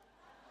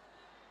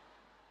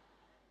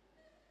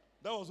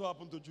 That was what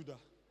happened to Judah.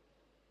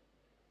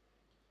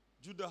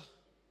 Judah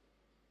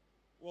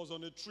was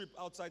on a trip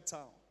outside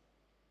town.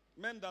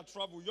 Men that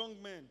travel,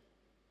 young men,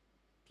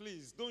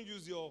 please don't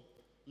use your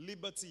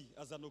liberty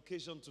as an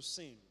occasion to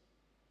sin.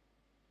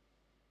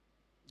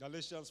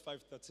 Galatians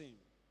 5:13.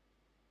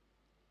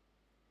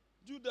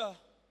 Judah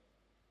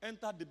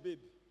entered the babe.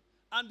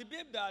 And the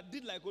babe that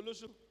did like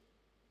Olosho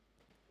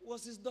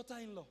was his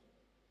daughter-in-law.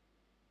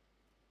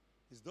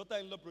 His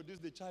daughter-in-law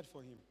produced a child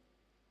for him.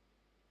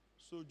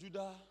 So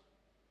Judah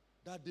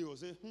that day was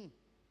saying,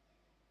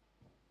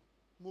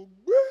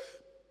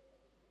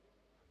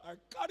 I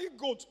carry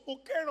goats,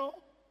 okay, no?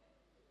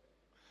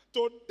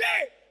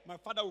 Today, my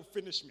father will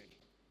finish me.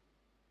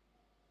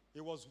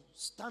 He was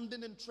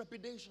standing in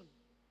trepidation.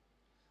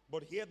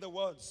 But hear the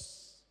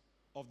words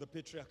of the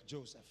patriarch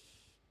Joseph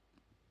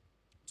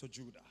to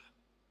Judah.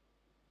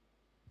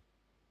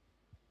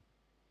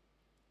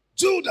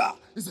 Judah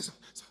is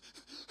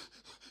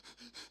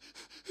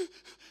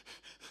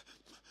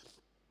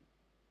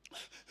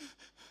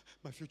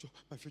my future.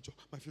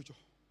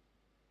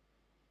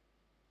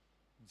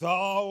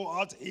 Thou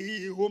art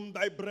he whom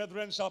thy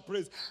brethren shall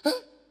praise.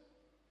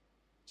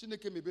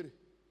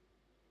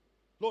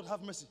 Lord,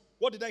 have mercy.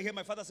 What did I hear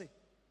my father say?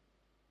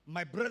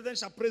 My brethren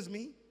shall praise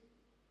me.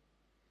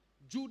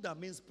 Judah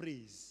means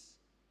praise.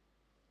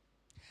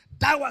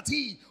 Thou art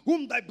he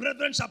whom thy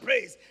brethren shall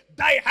praise.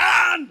 Thy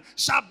hand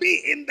shall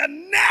be in the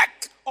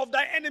neck of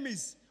thy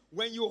enemies.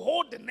 When you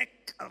hold the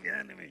neck of your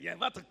enemy, you're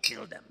about to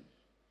kill them.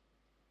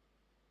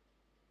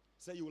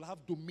 Say you will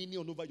have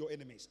dominion over your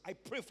enemies. I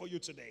pray for you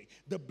today,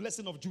 the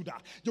blessing of Judah.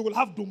 You will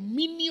have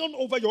dominion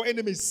over your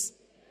enemies.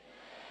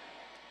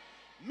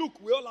 Look,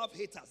 we all have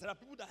haters. There are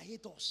people that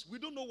hate us. We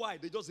don't know why.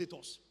 They just hate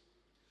us.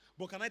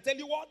 But can I tell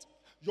you what?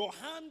 Your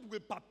hand will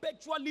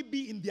perpetually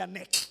be in their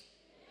neck.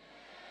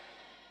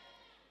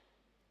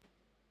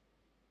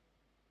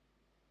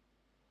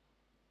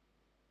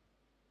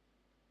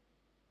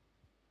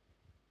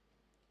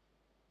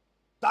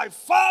 Thy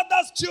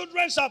father's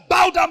children shall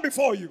bow down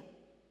before you.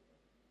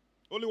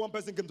 Only one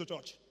person came to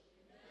church.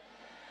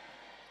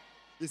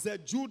 He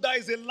said, Judah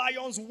is a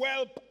lion's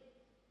whelp.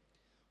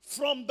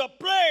 From the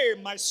prey,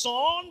 my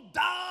son,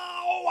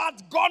 thou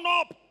art gone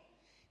up.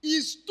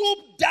 He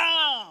stooped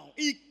down.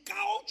 He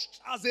couched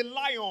as a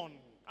lion.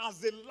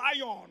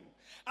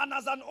 And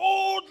as an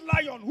old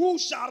lion, who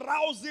shall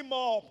rouse him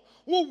up?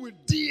 Who will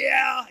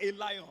dare a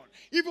lion?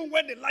 Even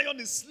when the lion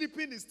is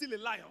sleeping, it's still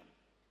a lion.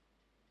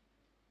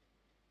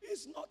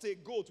 It's not a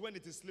goat when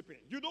it is sleeping.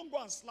 You don't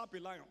go and slap a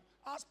lion.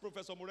 Ask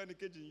Professor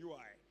Morenikeji in UI.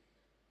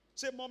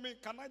 Say, Mommy,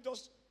 can I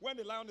just, when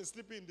the lion is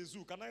sleeping in the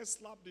zoo, can I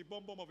slap the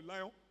bum of the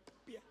lion?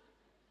 Yeah.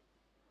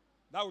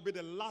 That will be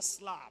the last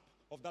slap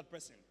of that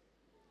person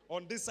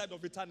on this side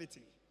of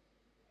eternity.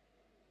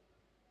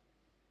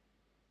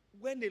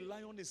 When a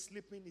lion is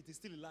sleeping, it is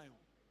still a lion.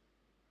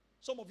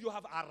 Some of you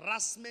have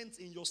harassment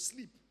in your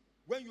sleep.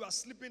 When you are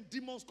sleeping,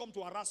 demons come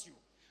to harass you.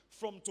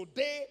 From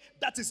today,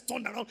 that is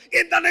turned around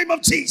in the name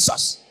of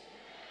Jesus.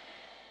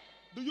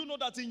 Do you know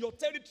that in your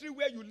territory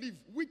where you live,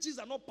 witches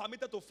are not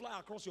permitted to fly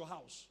across your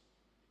house?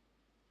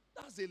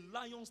 That's a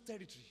lion's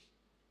territory.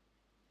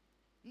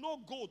 No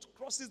goat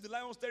crosses the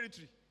lion's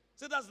territory.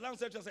 Say that's the lion's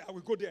territory. I say, I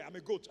will go there. I'm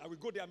a goat. I will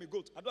go there. I'm a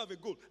goat. I don't have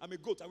a goat. I'm a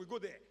goat. I will go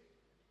there.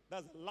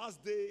 That's the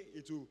last day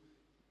it will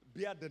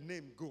bear the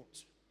name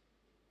goat.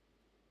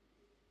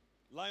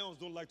 Lions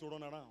don't like to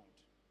run around.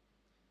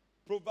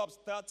 Proverbs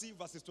 30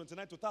 verses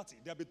 29 to 30.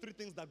 There will be three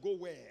things that go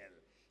well.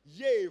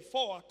 Yea,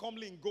 four are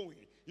comely in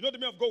going. You know the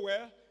meaning of go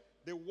well?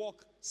 They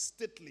walk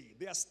stately.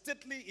 They are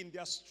stately in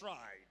their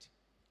stride.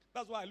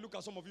 That's why I look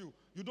at some of you.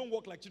 You don't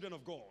walk like children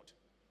of God.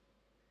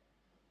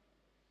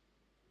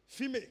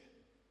 Female.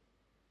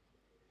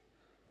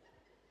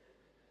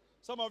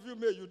 Some of you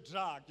you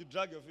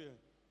drag your fear.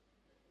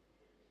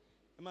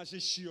 I say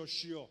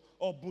shio.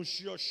 Obun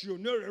shio.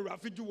 No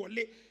rafiju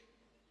wole.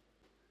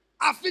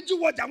 Afiju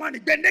wo jawani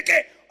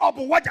gbendeke.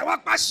 Obun wo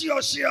jawa pa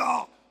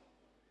shio.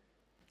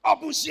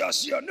 Obun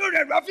shio. No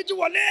rafiju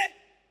wole.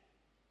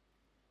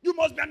 You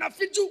must be an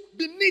afiju,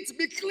 be neat,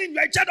 be clean. You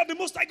are a child of the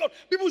Most High God.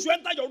 People should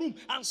enter your room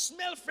and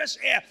smell fresh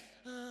air.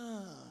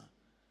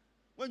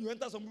 When you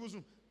enter some people's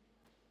room,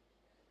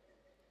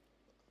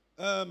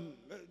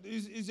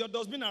 is your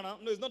dustbin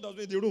around? No, it's not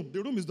dustbin.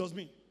 The room is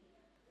dustbin.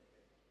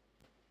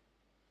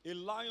 A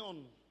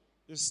lion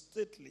is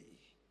stately.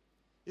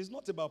 It's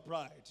not about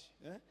pride.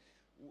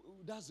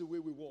 That's the way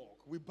we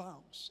walk. We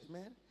bounce.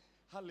 Amen.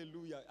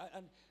 Hallelujah.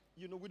 And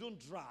we don't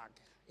drag.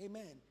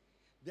 Amen.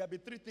 There will be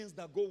three things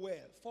that go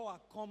well. Four are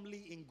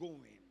comely in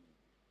going.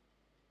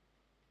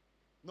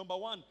 Number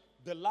one,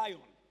 the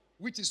lion,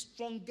 which is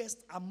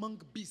strongest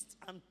among beasts,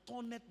 and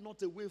turneth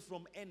not away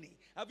from any.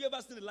 Have you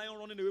ever seen a lion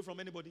running away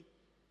from anybody?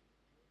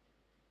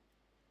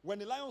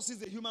 When a lion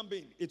sees a human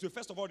being, it will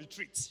first of all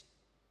retreat.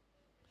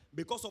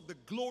 Because of the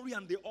glory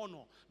and the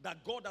honor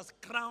that God has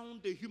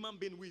crowned a human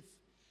being with.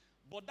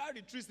 But that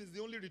retreat is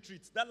the only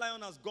retreat. That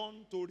lion has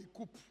gone to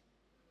recoup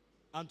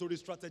and to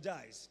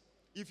re-strategize.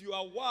 If you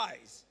are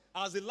wise,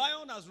 as the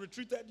lion has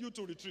retreated, you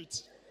to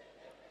retreat.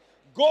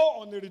 Go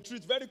on a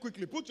retreat very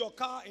quickly. Put your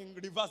car in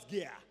reverse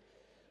gear.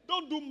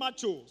 Don't do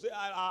macho. Say,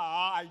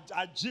 I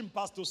gym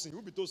past Tosin.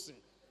 Who be Tosin?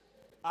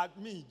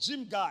 Me,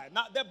 gym guy.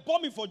 Now, they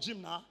bomb me for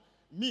gym now.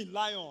 Me,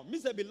 lion. Me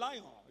say be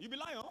lion. You be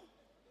lion?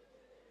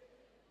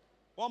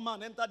 One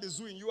man entered the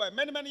zoo in UI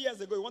many years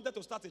ago. He wanted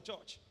to start a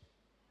church.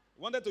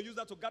 He wanted to use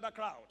that to gather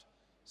crowd.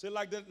 Say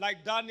like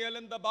Daniel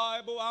in the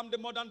Bible, I'm the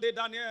modern day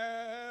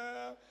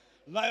Daniel.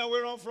 Lion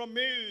will run from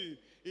me.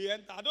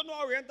 I don't know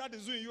how he entered the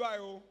zoo in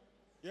UI.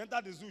 He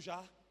entered the zoo,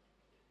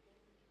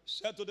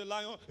 said to the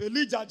lion,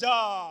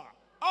 Elijah.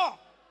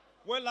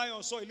 When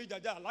lion saw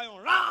Elijah,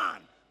 lion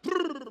ran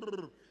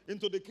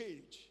into the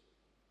cage.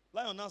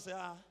 Lion now said,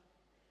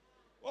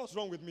 what's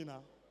wrong with me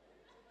now?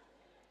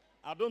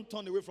 I don't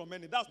turn away from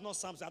any. That's not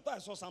Samson. I thought I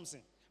saw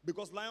Samson.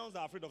 Because lions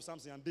are afraid of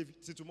Samson and David.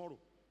 See tomorrow.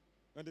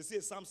 When they see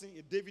a Samson,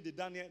 a David, a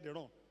Daniel, they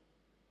run.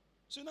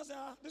 So you now say,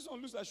 this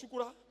one looks like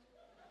Shukura.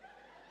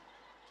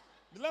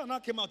 The lion now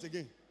came out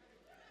again.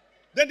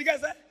 Then the guy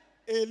said,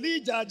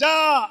 Elijah.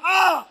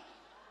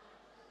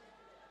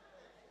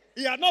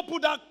 He had not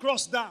put that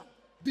cross down.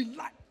 The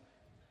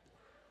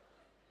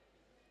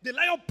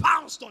lion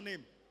pounced on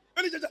him.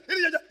 Elijah.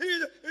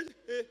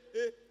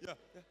 Yeah.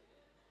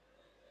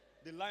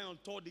 The lion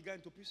tore the guy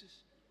into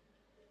pieces.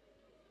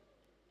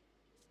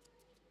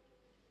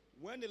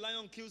 When the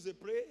lion kills a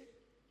prey,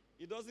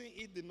 he doesn't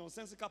eat the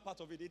nonsensical part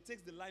of it. He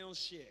takes the lion's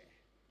share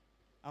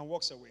and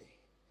walks away.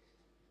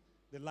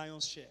 The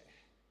lion's share.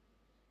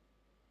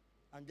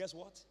 And guess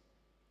what?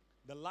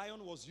 The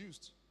lion was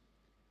used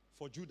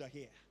for Judah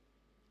here.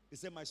 He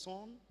said, my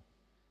son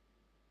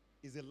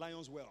is a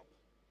lion's whelp.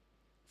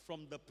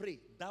 From the prey,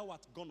 thou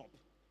art gone up.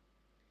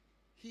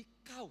 He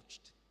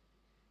couched.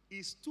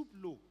 He stooped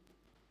low.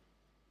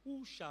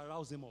 Who shall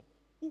rouse him up?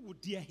 Who will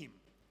dare him?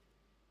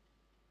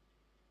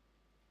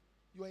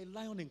 You are a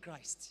lion in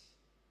Christ.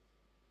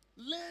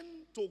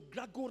 Learn to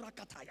grago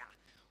rakataya.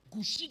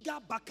 Gushiga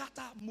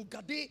bakata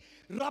mugade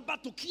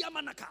rabatokia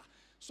manaka.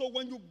 So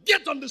when you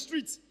get on the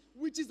streets,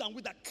 witches and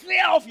wither,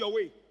 clear off your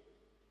way.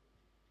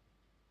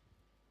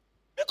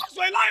 Because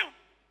you're a lion.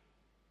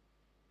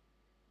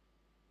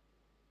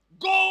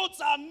 Goats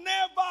are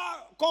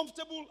never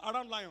comfortable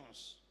around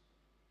lions.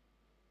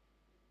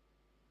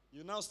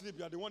 You now sleep.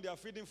 You are the one they are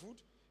feeding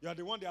food. You are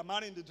the one they are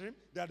marrying in the dream.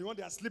 They are the one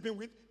they are sleeping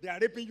with. They are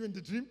raping you in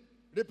the dream.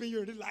 Raping you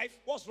in real life.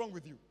 What's wrong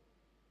with you?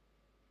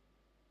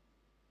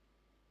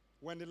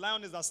 When the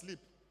lion is asleep,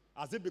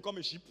 has it become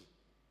a sheep?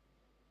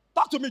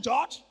 Talk to me,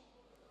 George.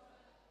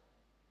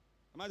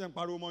 Imagine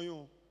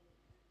Parumoyo.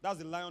 That's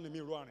the lion in me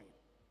roaring.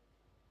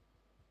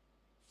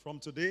 From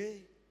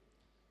today,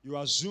 you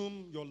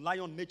assume your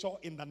lion nature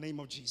in the name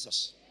of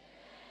Jesus.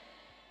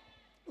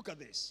 Look at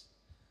this.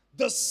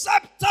 The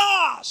scepter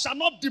shall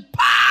not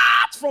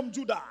depart from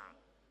Judah.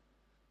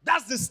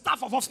 That's the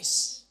staff of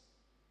office.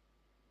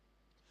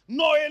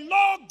 Nor a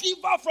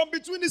lawgiver from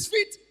between his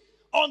feet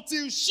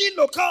until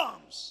Shiloh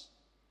comes.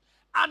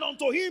 And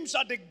unto him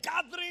shall the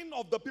gathering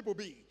of the people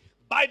be.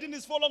 Biding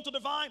his foal unto the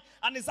vine,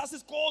 and his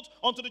asses colt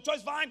unto the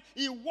choice vine.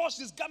 He washed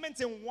his garments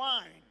in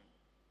wine,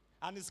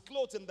 and his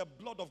clothes in the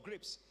blood of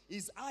grapes.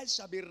 His eyes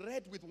shall be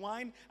red with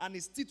wine, and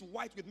his teeth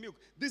white with milk.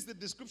 This is the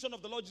description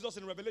of the Lord Jesus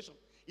in Revelation.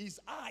 His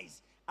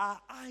eyes are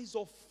eyes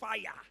of fire.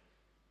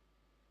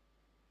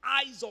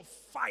 Eyes of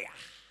fire.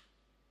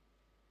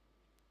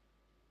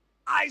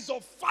 Eyes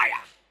of fire.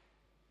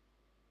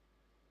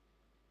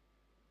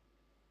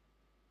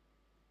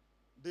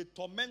 The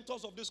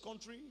tormentors of this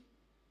country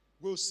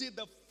will see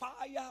the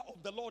fire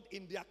of the Lord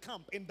in their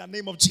camp in the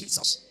name of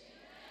Jesus.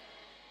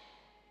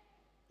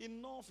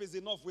 Enough is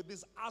enough with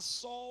this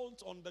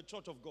assault on the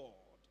church of God.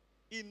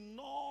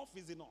 Enough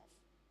is enough.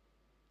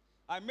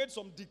 I made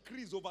some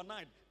decrees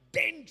overnight,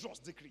 dangerous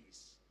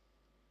decrees.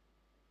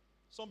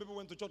 Some people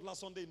went to church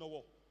last Sunday,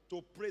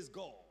 to praise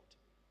God.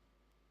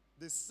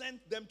 They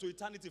sent them to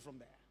eternity from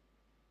there.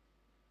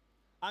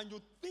 And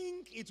you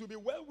think it will be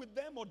well with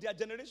them or their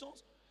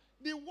generations?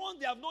 The one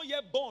they have not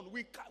yet born,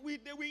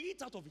 they will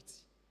eat out of it.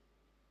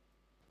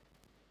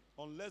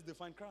 Unless they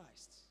find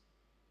Christ.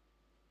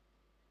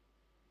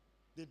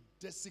 They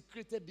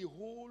desecrated the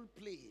whole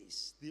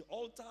place, the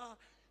altar,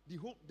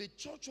 the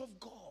church of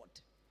God.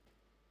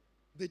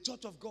 The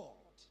church of God.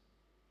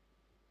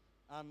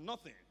 And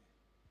nothing.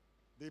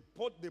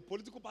 The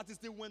political parties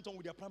still went on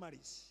with their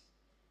primaries.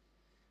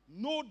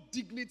 No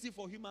dignity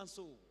for human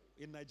soul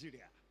in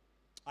Nigeria.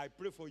 I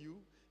pray for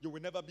you, you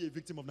will never be a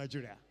victim of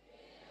Nigeria.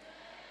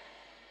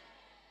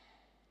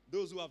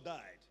 Those who have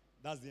died,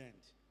 that's the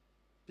end.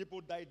 People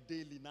die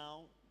daily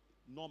now,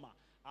 normal.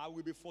 I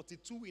will be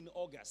 42 in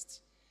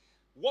August.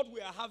 What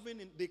we are having,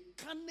 in the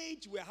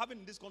carnage we are having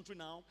in this country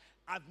now,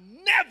 I've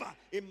never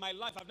in my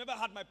life, I've never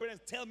had my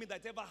parents tell me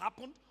that it ever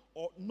happened,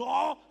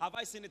 nor have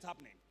I seen it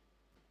happening.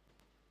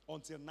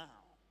 Until now.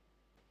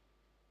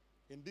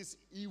 In this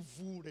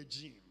evil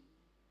regime.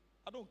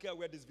 I don't care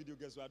where this video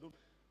gets, so I don't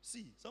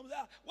see. Some say,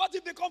 what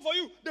if they come for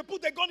you? They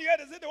put a gun in your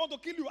head and say they want to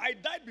kill you. I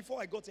died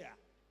before I got here.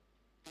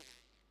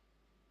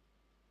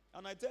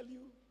 And I tell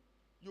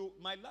you,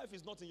 my life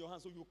is not in your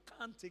hand, so you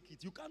can't take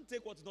it. You can't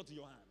take what is not in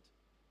your hand.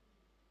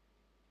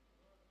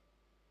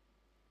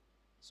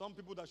 Some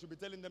people that should be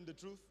telling them the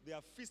truth, they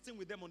are feasting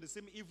with them on the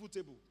same evil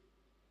table.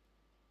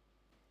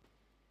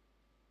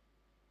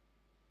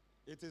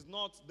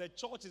 The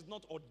church is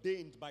not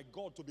ordained by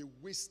God to be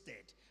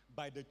wasted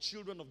by the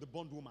children of the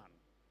bondwoman.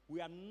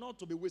 We are not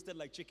to be wasted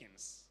like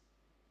chickens.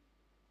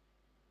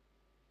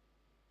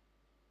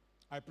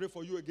 I pray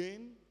for you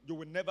again, you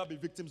will never be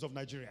victims of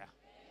Nigeria.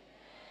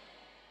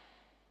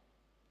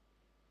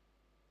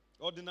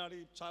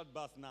 Ordinary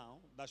childbirth now,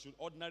 that should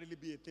ordinarily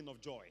be a thing of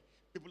joy.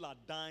 People are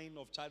dying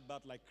of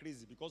childbirth like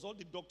crazy because all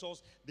the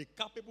doctors, the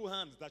capable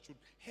hands that should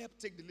help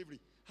take delivery,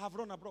 have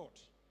run abroad.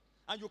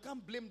 And you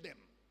can't blame them.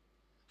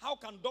 How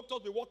can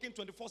doctors be working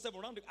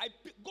 24/7 around it?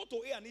 Go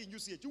to A&E in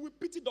UCH. You will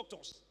pity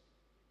doctors.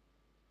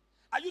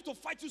 I used to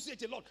fight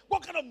UCH a lot.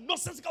 What kind of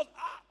nonsensical...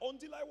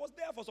 Until I was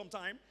there for some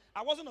time,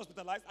 I wasn't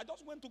hospitalized. I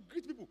just went to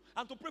greet people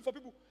and to pray for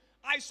people.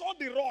 I saw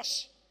the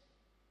rush.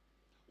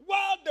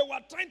 While they were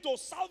trying to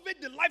salvage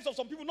the lives of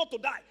some people not to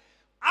die,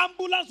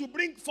 ambulance will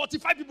bring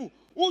 45 people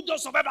who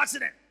just survived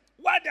accident.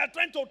 While they are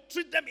trying to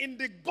treat them in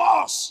the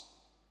bus,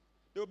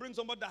 they will bring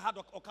somebody that had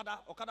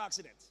Okada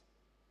accident.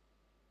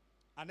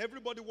 And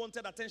everybody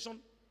wanted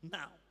attention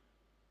now.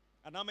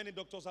 And how many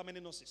doctors, how many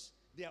nurses?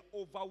 They are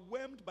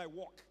overwhelmed by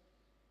work.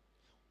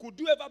 Could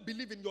you ever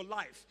believe in your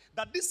life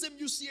that this same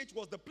UCH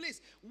was the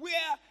place where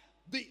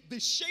the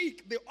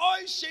sheikh, the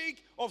oil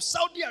sheikh of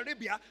Saudi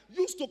Arabia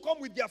used to come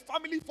with their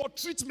family for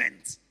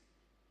treatment?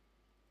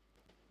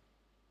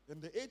 In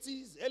the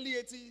 80s, early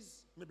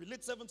 80s, maybe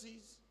late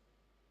 70s,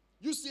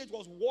 UCH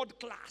was world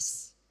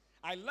class.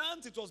 I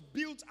learned it was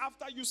built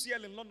after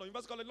UCL in London,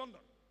 University College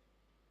London.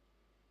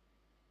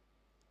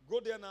 Go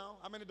there now.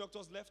 How many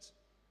doctors left?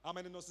 How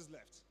many nurses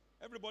left?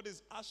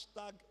 Everybody's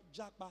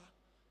 #Japa.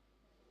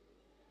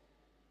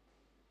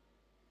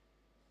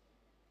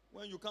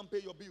 When you can't pay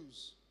your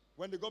bills,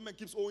 when the government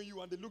keeps owing you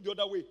and they look the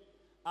other way,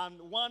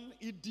 and one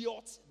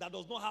idiot that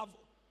does not have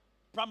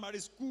primary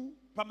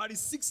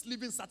 6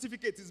 living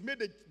certificate is made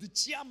the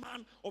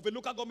chairman of a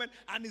local government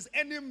and is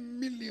earning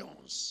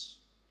millions.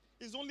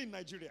 It's only in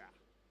Nigeria.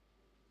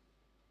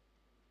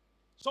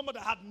 Somebody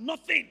had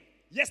nothing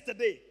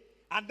yesterday,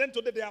 and then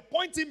today they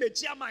appoint him a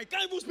chairman. He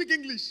can't even speak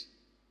English.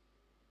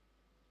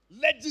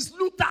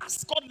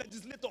 Legislators, called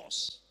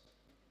legislators.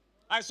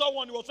 I saw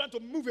one, he was trying to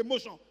move a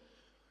motion.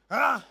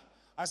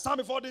 I stand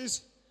before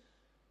this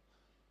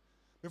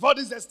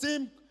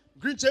esteemed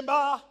Green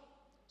Chamber.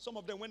 Some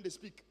of them, when they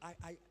speak,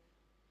 I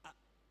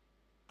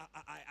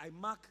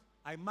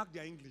mark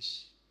their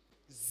English.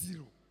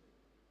 Zero.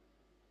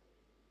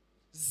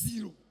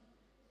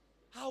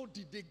 How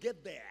did they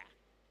get there?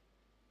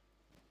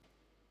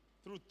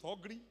 Through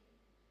thuggery.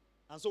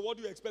 And so what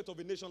do you expect of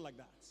a nation like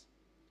that?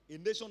 A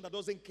nation that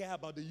doesn't care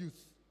about the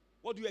youth.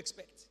 What do you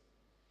expect?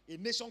 A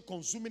nation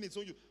consuming its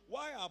own youth.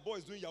 Why are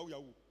boys doing Yahoo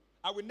Yahoo?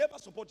 I will never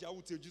support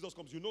Yahoo till Jesus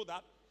comes. You know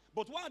that.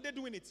 But why are they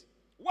doing it?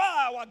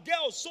 Why are our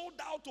girls sold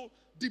out to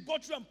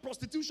debauchery and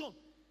prostitution?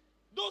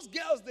 Those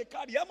girls they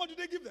carry, how much do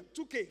they give them?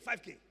 2K,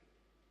 5K.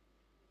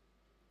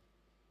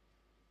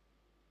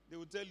 They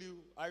will tell you,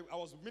 I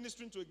was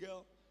ministering to a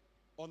girl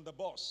on the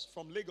bus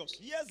from Lagos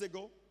years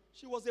ago.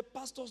 She was a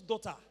pastor's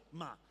daughter,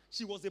 ma.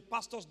 She was a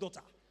pastor's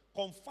daughter.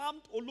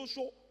 Confirmed,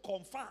 Olosho,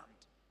 confirmed.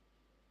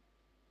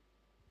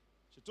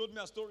 She told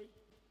me a story.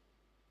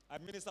 I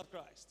ministered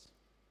Christ.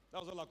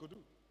 That was all I could do.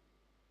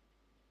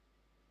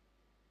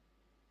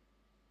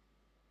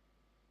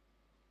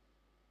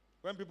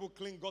 When people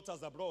clean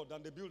gutters abroad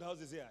and they build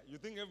houses here, you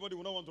think everybody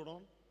will not want to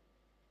run?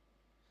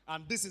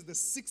 And this is the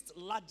 6th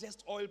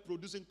largest oil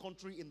producing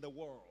country in the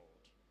world.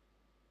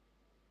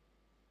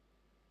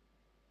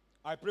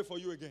 I pray for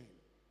you again.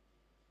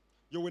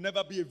 You will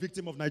never be a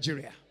victim of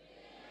Nigeria.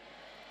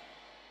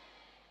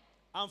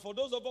 And for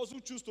those of us who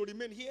choose to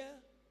remain here,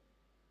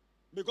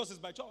 because it's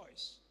by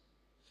choice,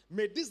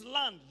 may this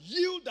land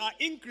yield our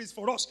increase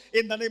for us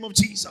in the name of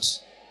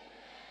Jesus.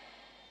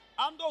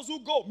 And those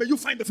who go, may you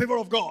find the favor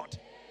of God.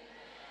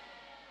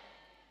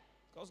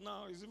 Because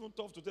now it's even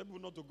tough to tell people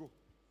not to go.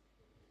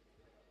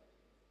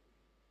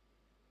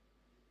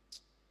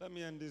 Let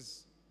me end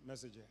this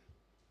message here.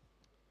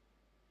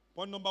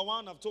 Point number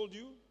 1, I've told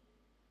you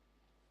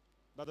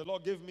that the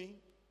Lord gave me.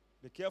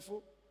 Be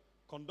careful.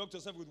 Conduct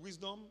yourself with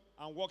wisdom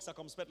and walk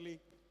circumspectly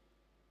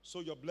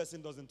so your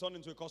blessing doesn't turn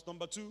into a curse.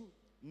 Number 2,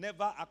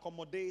 never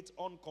accommodate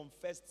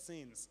unconfessed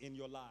sins in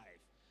your life.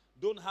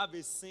 Don't have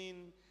a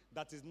sin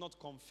that is not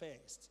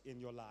confessed in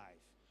your life.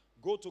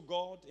 Go to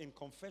God in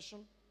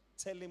confession.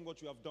 Tell him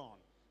what you have done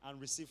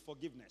and receive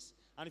forgiveness.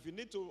 And if you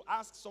need to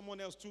ask someone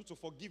else too to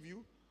forgive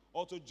you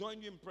or to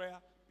join you in prayer,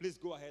 please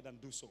go ahead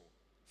and do so.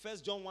 1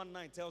 John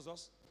 1:9 tells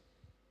us,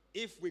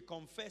 if we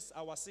confess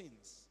our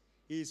sins,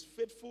 he is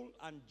faithful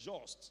and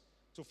just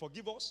to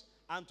forgive us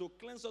and to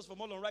cleanse us from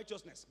all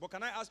unrighteousness. But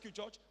can I ask you,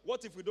 church,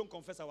 what if we don't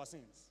confess our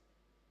sins?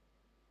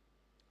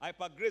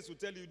 Hyper Grace will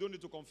tell you don't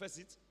need to confess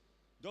it.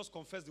 Just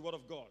confess the word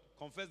of God.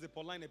 Confess the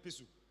Pauline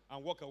epistle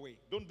and walk away.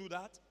 Don't do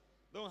that.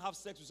 Don't have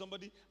sex with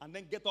somebody and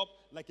then get up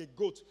like a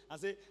goat and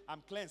say,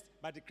 I'm cleansed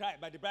by the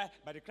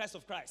Christ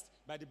of Christ,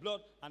 by the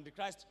blood and the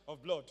Christ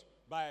of blood.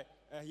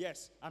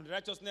 I'm the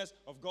righteousness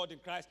of God in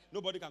Christ.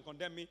 Nobody can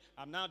condemn me.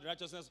 I'm now the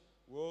righteousness.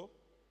 Whoa.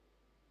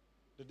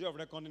 The day of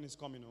reckoning is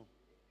coming. Oh.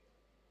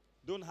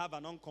 Don't have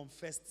an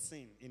unconfessed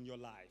sin in your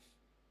life.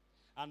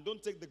 And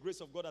don't take the grace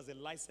of God as a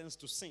license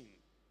to sin.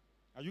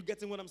 Are you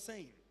getting what I'm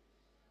saying?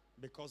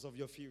 Because of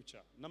your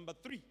future. Number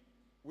 3,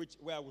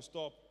 where I will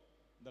stop,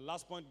 the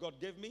last point God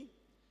gave me,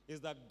 is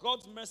that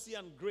God's mercy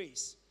and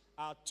grace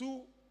are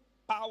 2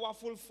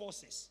 powerful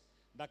forces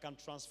that can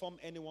transform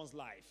anyone's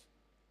life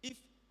if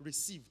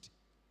received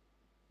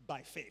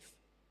by faith.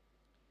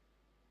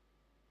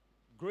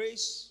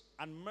 Grace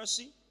and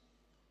mercy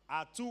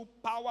are 2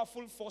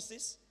 powerful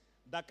forces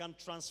that can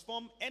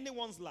transform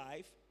anyone's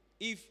life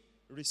if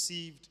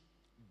received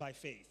by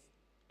faith.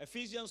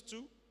 Ephesians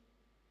 2,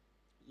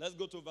 let's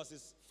go to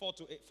verses 4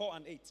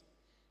 and 8.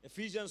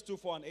 Ephesians 2,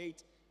 4 and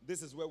 8.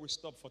 This is where we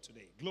stop for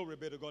today. Glory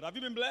be to God. Have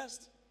you been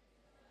blessed?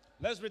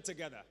 Let's read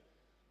together.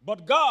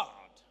 But God,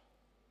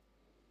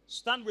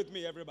 stand with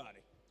me, everybody,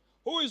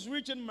 who is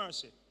rich in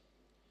mercy,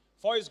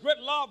 for his great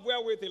love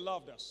wherewith he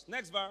loved us.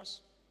 Next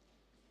verse.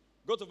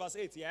 Go to verse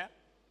 8, yeah?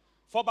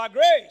 For by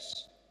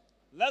grace,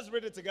 let's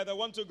read it together.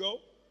 1, 2, go.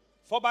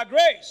 For by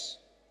grace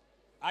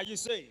are you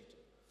saved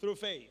through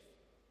faith.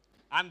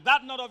 And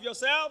that not of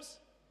yourselves,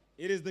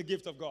 it is the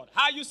gift of God.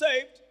 How are you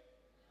saved?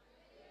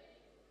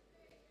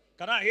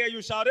 Can I hear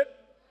you shout it?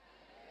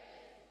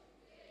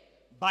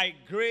 By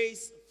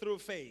grace through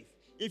faith.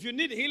 If you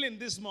need healing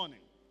this morning,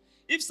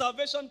 if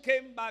salvation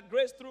came by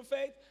grace through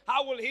faith,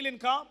 how will healing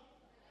come?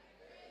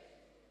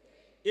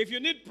 If you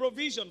need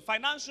provision,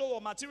 financial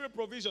or material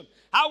provision,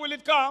 how will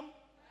it come?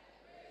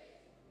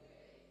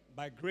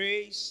 By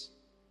grace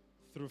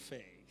through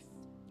faith.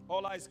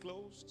 All eyes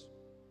closed.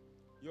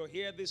 You're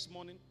here this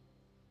morning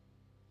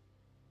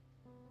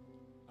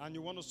and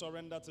you want to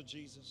surrender to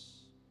Jesus.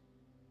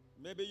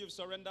 Maybe you've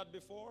surrendered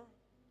before.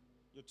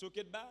 You took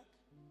it back.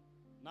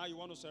 Now you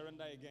want to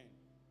surrender again.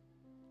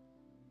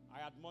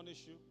 I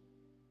admonish you.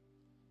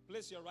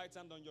 Place your right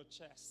hand on your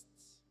chest.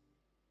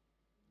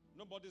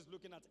 Nobody's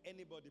looking at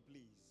anybody,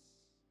 please.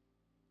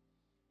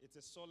 It's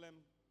a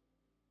solemn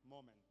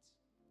moment.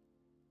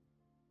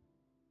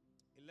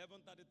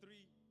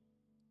 11:33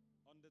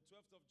 on the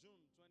 12th of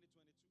June,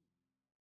 2022.